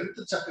 ఎంత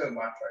చక్కగా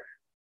మాట్లాడాడు.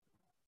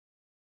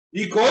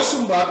 నీ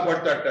కోసం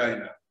బాధపడతాట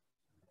ఆయన,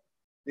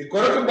 నీ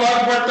కొరకు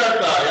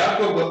బాధపడతాట.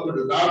 యాకోబు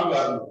భక్తుడు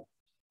 4:6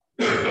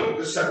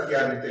 ఒక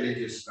సత్యాన్ని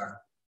తెలియజేస్తున్నాడు.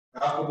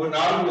 యాకోబు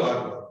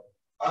 4:6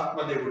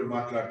 ఆత్మదేవుడు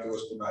మాట్లాడుతూ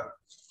వస్తున్నారు.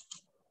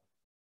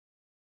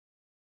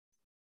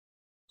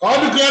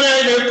 కాదు కానీ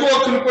ఆయన ఎక్కువ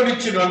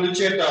కృపనిచ్చిన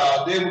అందుచేత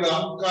దేవుడు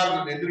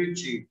అహంకారాలను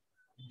ఎదిరించి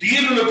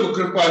దీనులకు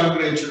కృప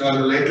అనుగ్రహించిన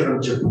లేఖనం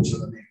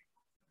చెప్పుచున్నది.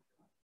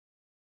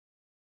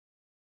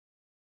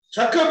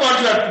 చక్కగా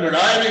మాట్లాడుతున్నాడు.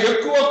 ఆయన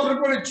ఎక్కువ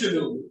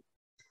కృపనిచ్చును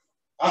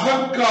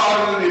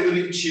అహంకారాలను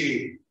ఎదిరించి.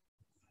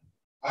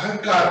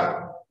 అహంకారం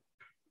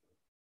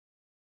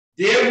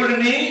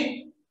దేవుడిని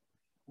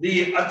నీ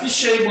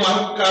అతిశయం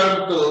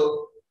అహంకారంతో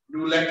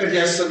నువ్వు లెక్క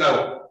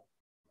చేస్తున్నావు.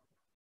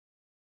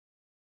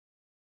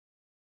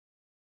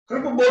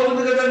 కృప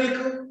పోతుంది కదా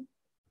నీకు.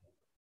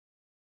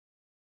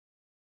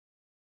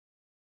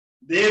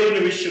 దేవుని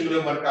విషయంలో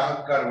మనకు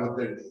అహంకారం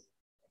వద్దండి.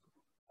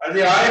 అది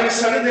ఆయన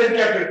సన్నిధి అంటే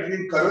అక్కడికి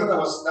కరోనా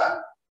వస్తా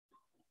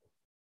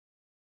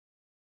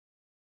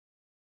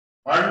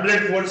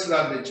 100 volts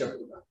రాదు నేను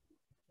చెప్తున్నా.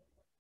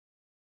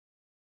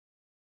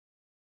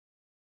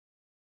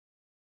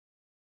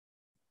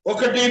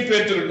 ఒకటి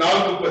పేతురు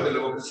 4:10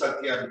 ఒక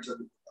సత్యాన్ని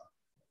చదువుతా.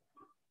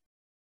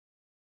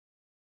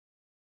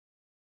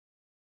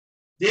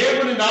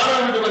 దేవుని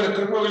నారాయణుడి వల్ల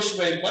కృప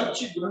విషయమై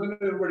మంచి గృహ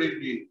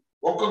నిలబడింది.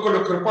 ఒక్కొక్కడు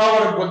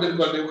కృపావరం పొందిన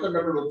వాళ్ళు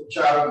ఒకరినొకడు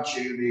ఉపచారం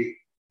చేయండి.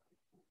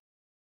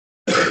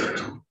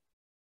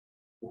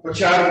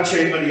 ఉపచారం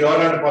చేయమని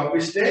ఎవరైనా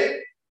పంపిస్తే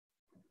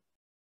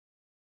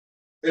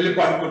వెళ్ళి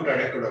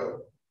పడుకుంటాడు ఎక్కడో.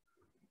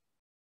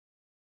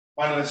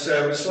 మన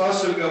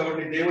విశ్వాసులు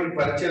కాబట్టి దేవుని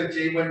పరిచయం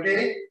చేయమంటే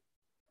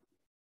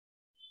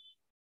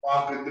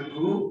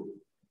మాకెందుకు?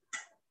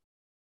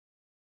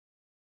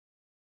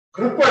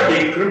 కృప అండి,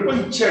 కృప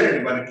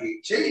ఇచ్చాడండి మనకి.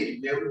 చెయ్యి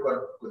దేవుడి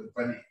కొన్ని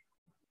పని.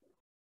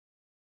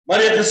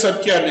 మరి యొక్క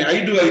సత్యాన్ని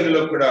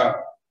 5:5 కూడా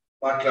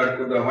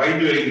మాట్లాడుకుందాం.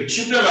 5:5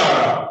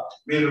 చిన్నలారా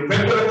మీరు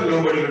పెద్దలకు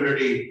లోబడి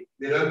ఉండండి.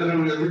 మీరందరూ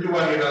ఎదుటి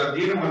వారి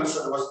దీన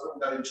మనసును వస్త్రం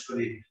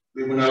ధరించుకొని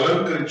మిమ్మల్ని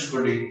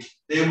అలంకరించుకోండి.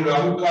 దేవుడు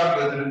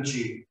అహంకారుల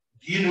నుంచి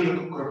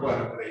దీనులకు కృప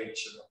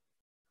అనుగ్రహించడం.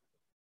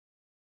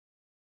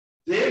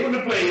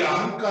 దేవునిపై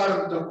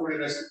అహంకారంతో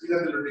కూడిన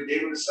స్థితిగతుల నుండి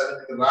దేవుని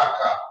సన్నిధికి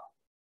రాక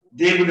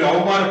దేవుని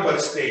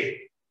అవమానపరిస్తే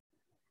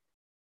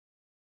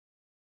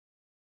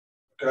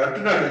ఇక్కడ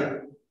అంటున్నాడు,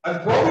 అది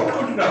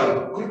పోగొట్టుకుంటున్నావు,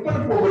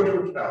 కృపను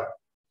పోగొట్టుకుంటున్నావు,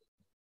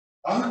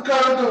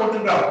 అహంకారంతో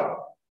ఉంటున్నావు,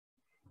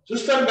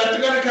 చూస్తాను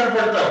మెత్తగానే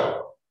కనపడతావు.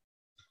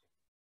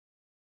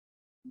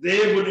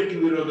 దేవునికి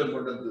విరోధం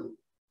ఉండద్దు,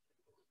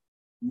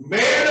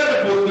 మేడల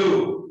పొందు,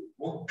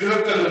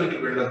 ఉగ్రతలోనికి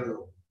వెళ్ళద్దు.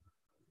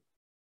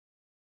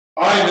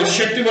 ఆయన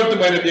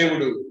శక్తివంతమైన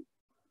దేవుడు.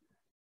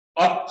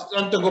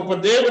 అంత గొప్ప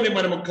దేవుని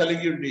మనము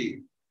కలిగి ఉండి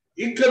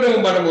ఇంకను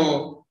మనము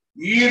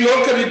ఈ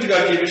లోకరీతిగా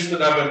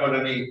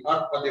జీవిస్తున్నామేమోనని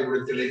ఆత్మదేవుడు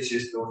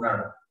తెలియజేస్తూ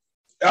ఉన్నాడు.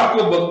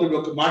 యాకోబు భక్తుడు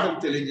ఒక మాటను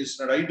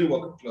తెలియజేస్తున్నాడు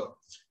 5:1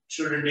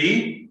 చూడండి.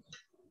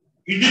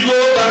 ఇదిగో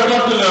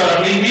ధనవంతులారా,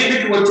 మీ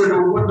మీదకి వచ్చిన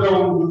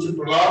ఉపద్రవం గురించి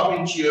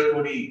ప్రలాపించి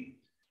ఏడుకొని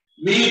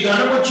మీ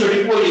ధనము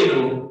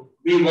చెడిపోయేను,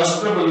 మీ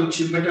వస్త్రములు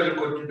చిమ్మెటలు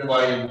కొట్టిన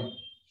వాయను,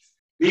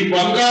 మీ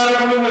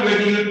బంగారములు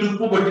వెడిలు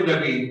తుప్పు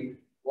పట్టినవి,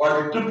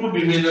 వాటి తుప్పు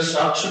మీ మీద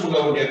సాక్ష్యముగా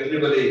ఉండే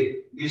అగ్నివలే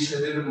మీ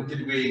శరీరం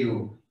తిరివేయను.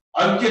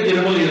 అంత్య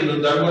దినములు ఎందు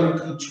ధర్మను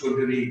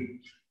తీర్చుకుంటుంది.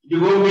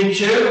 ఇదిగో మీ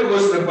చేరు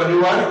కోసిన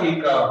పనివారికి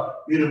ఇంకా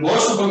మీరు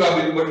మోసముగా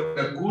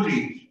విలువబడిన కూలి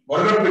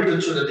మొదలు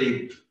పెట్టుచున్నది.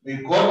 మీ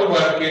కోట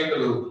వారి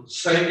కేకలు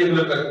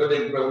సైన్యంలో కల్పదే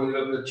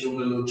ప్రభువుల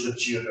చెవులలో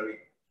చొచ్చి ఉన్నవి.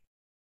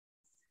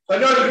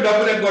 పనివాడికి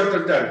డబ్బులు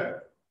ఎగ్గొడుతుంటాడు.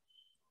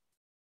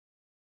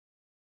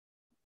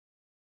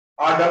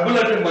 ఆ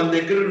డబ్బులన్నీ మన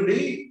దగ్గర నుండి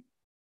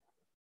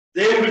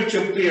దేవుడికి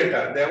చెప్తాయట,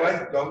 దేవా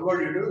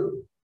దొంగోడు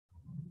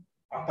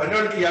ఆ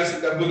పనివాడికి ఇవ్వాల్సిన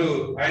డబ్బులు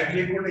ఆయనకి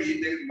ఇవ్వకుండా ఈ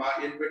దగ్గర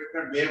ఏం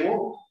పెట్టుకున్నాడు, మేము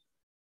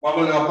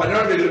మమ్మల్ని ఆ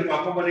పనివాడి దగ్గర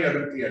పంపమని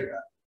అడుగుతాయట.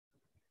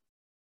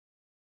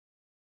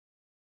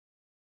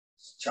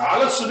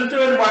 చాలా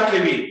సున్నితమైన మాటలు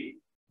ఇవి.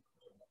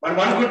 మనం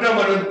అనుకుంటాం,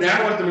 మనం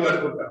జ్ఞానవంతులు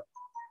అనుకుంటాం.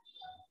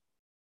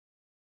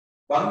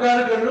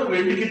 బంగారు కన్ను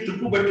వెండికి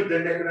తుప్పు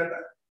పట్టిందండి ఎక్కడన్నా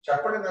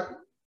చెప్పండి నాకు.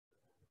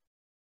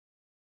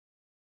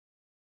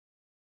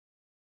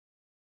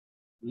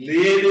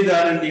 లేని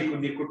దాన్ని నీకు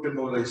నీ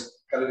కుటుంబంలో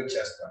కలిగి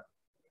చేస్తాను.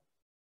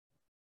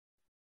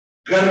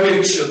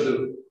 గర్వించొద్దు,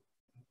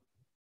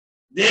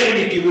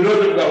 దేవునికి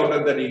విరోధంగా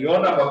ఉండదని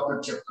యోనా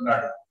భక్తుడు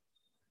చెప్తున్నాడు.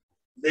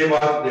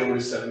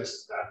 దేవుడు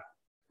సెలవిస్తున్నాడు.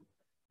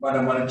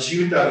 మన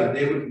జీవితాలు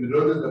దేవునికి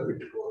విరోధంగా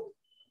పెట్టుకోవద్దు.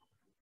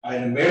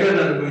 ఆయన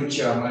మేళను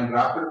అనుభవించాం, ఆయన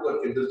రాకడ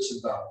కొరకు ఎదురు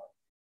చూద్దాం.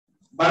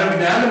 మన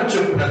జ్ఞానం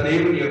చొప్పున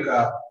దేవుని యొక్క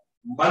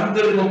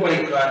మందిరముపై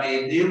కానీ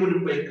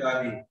దేవునిపై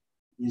కానీ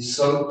ఈ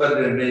సొంత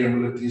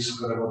నిర్ణయములు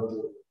తీసుకురవద్దు.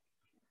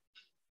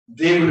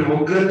 దేవుని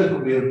ఉగ్రతకు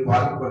మీరు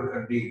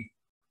పాల్పడకండి.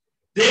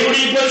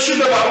 దేవుడి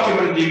పరిశుద్ధ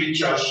వాక్యమును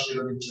దీవించి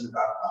ఆశీర్వదించిన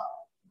కాక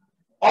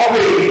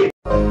ఆమేన్.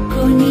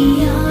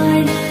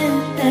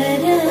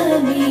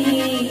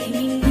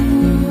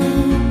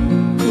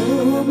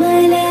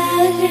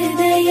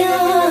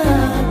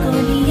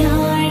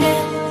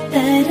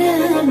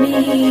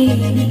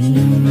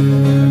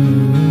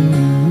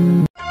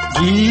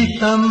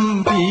 గీతం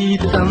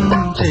గీతం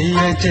జయ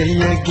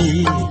జయ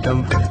గీతం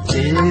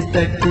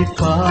చేతటి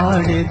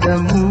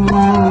పాడెదము.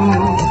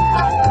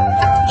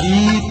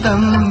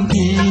 గీతం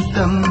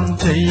గీతం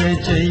జయ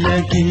జయ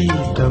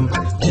గీతం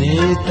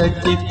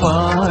చేతటి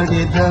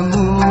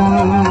పాడెదము.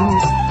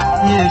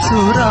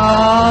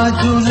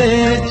 యేసురాజు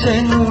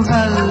లేచెను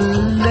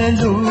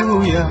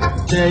హల్లెలూయా,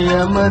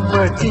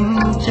 జయమర్పటించెదము.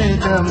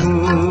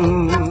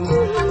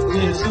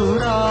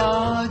 యేసురా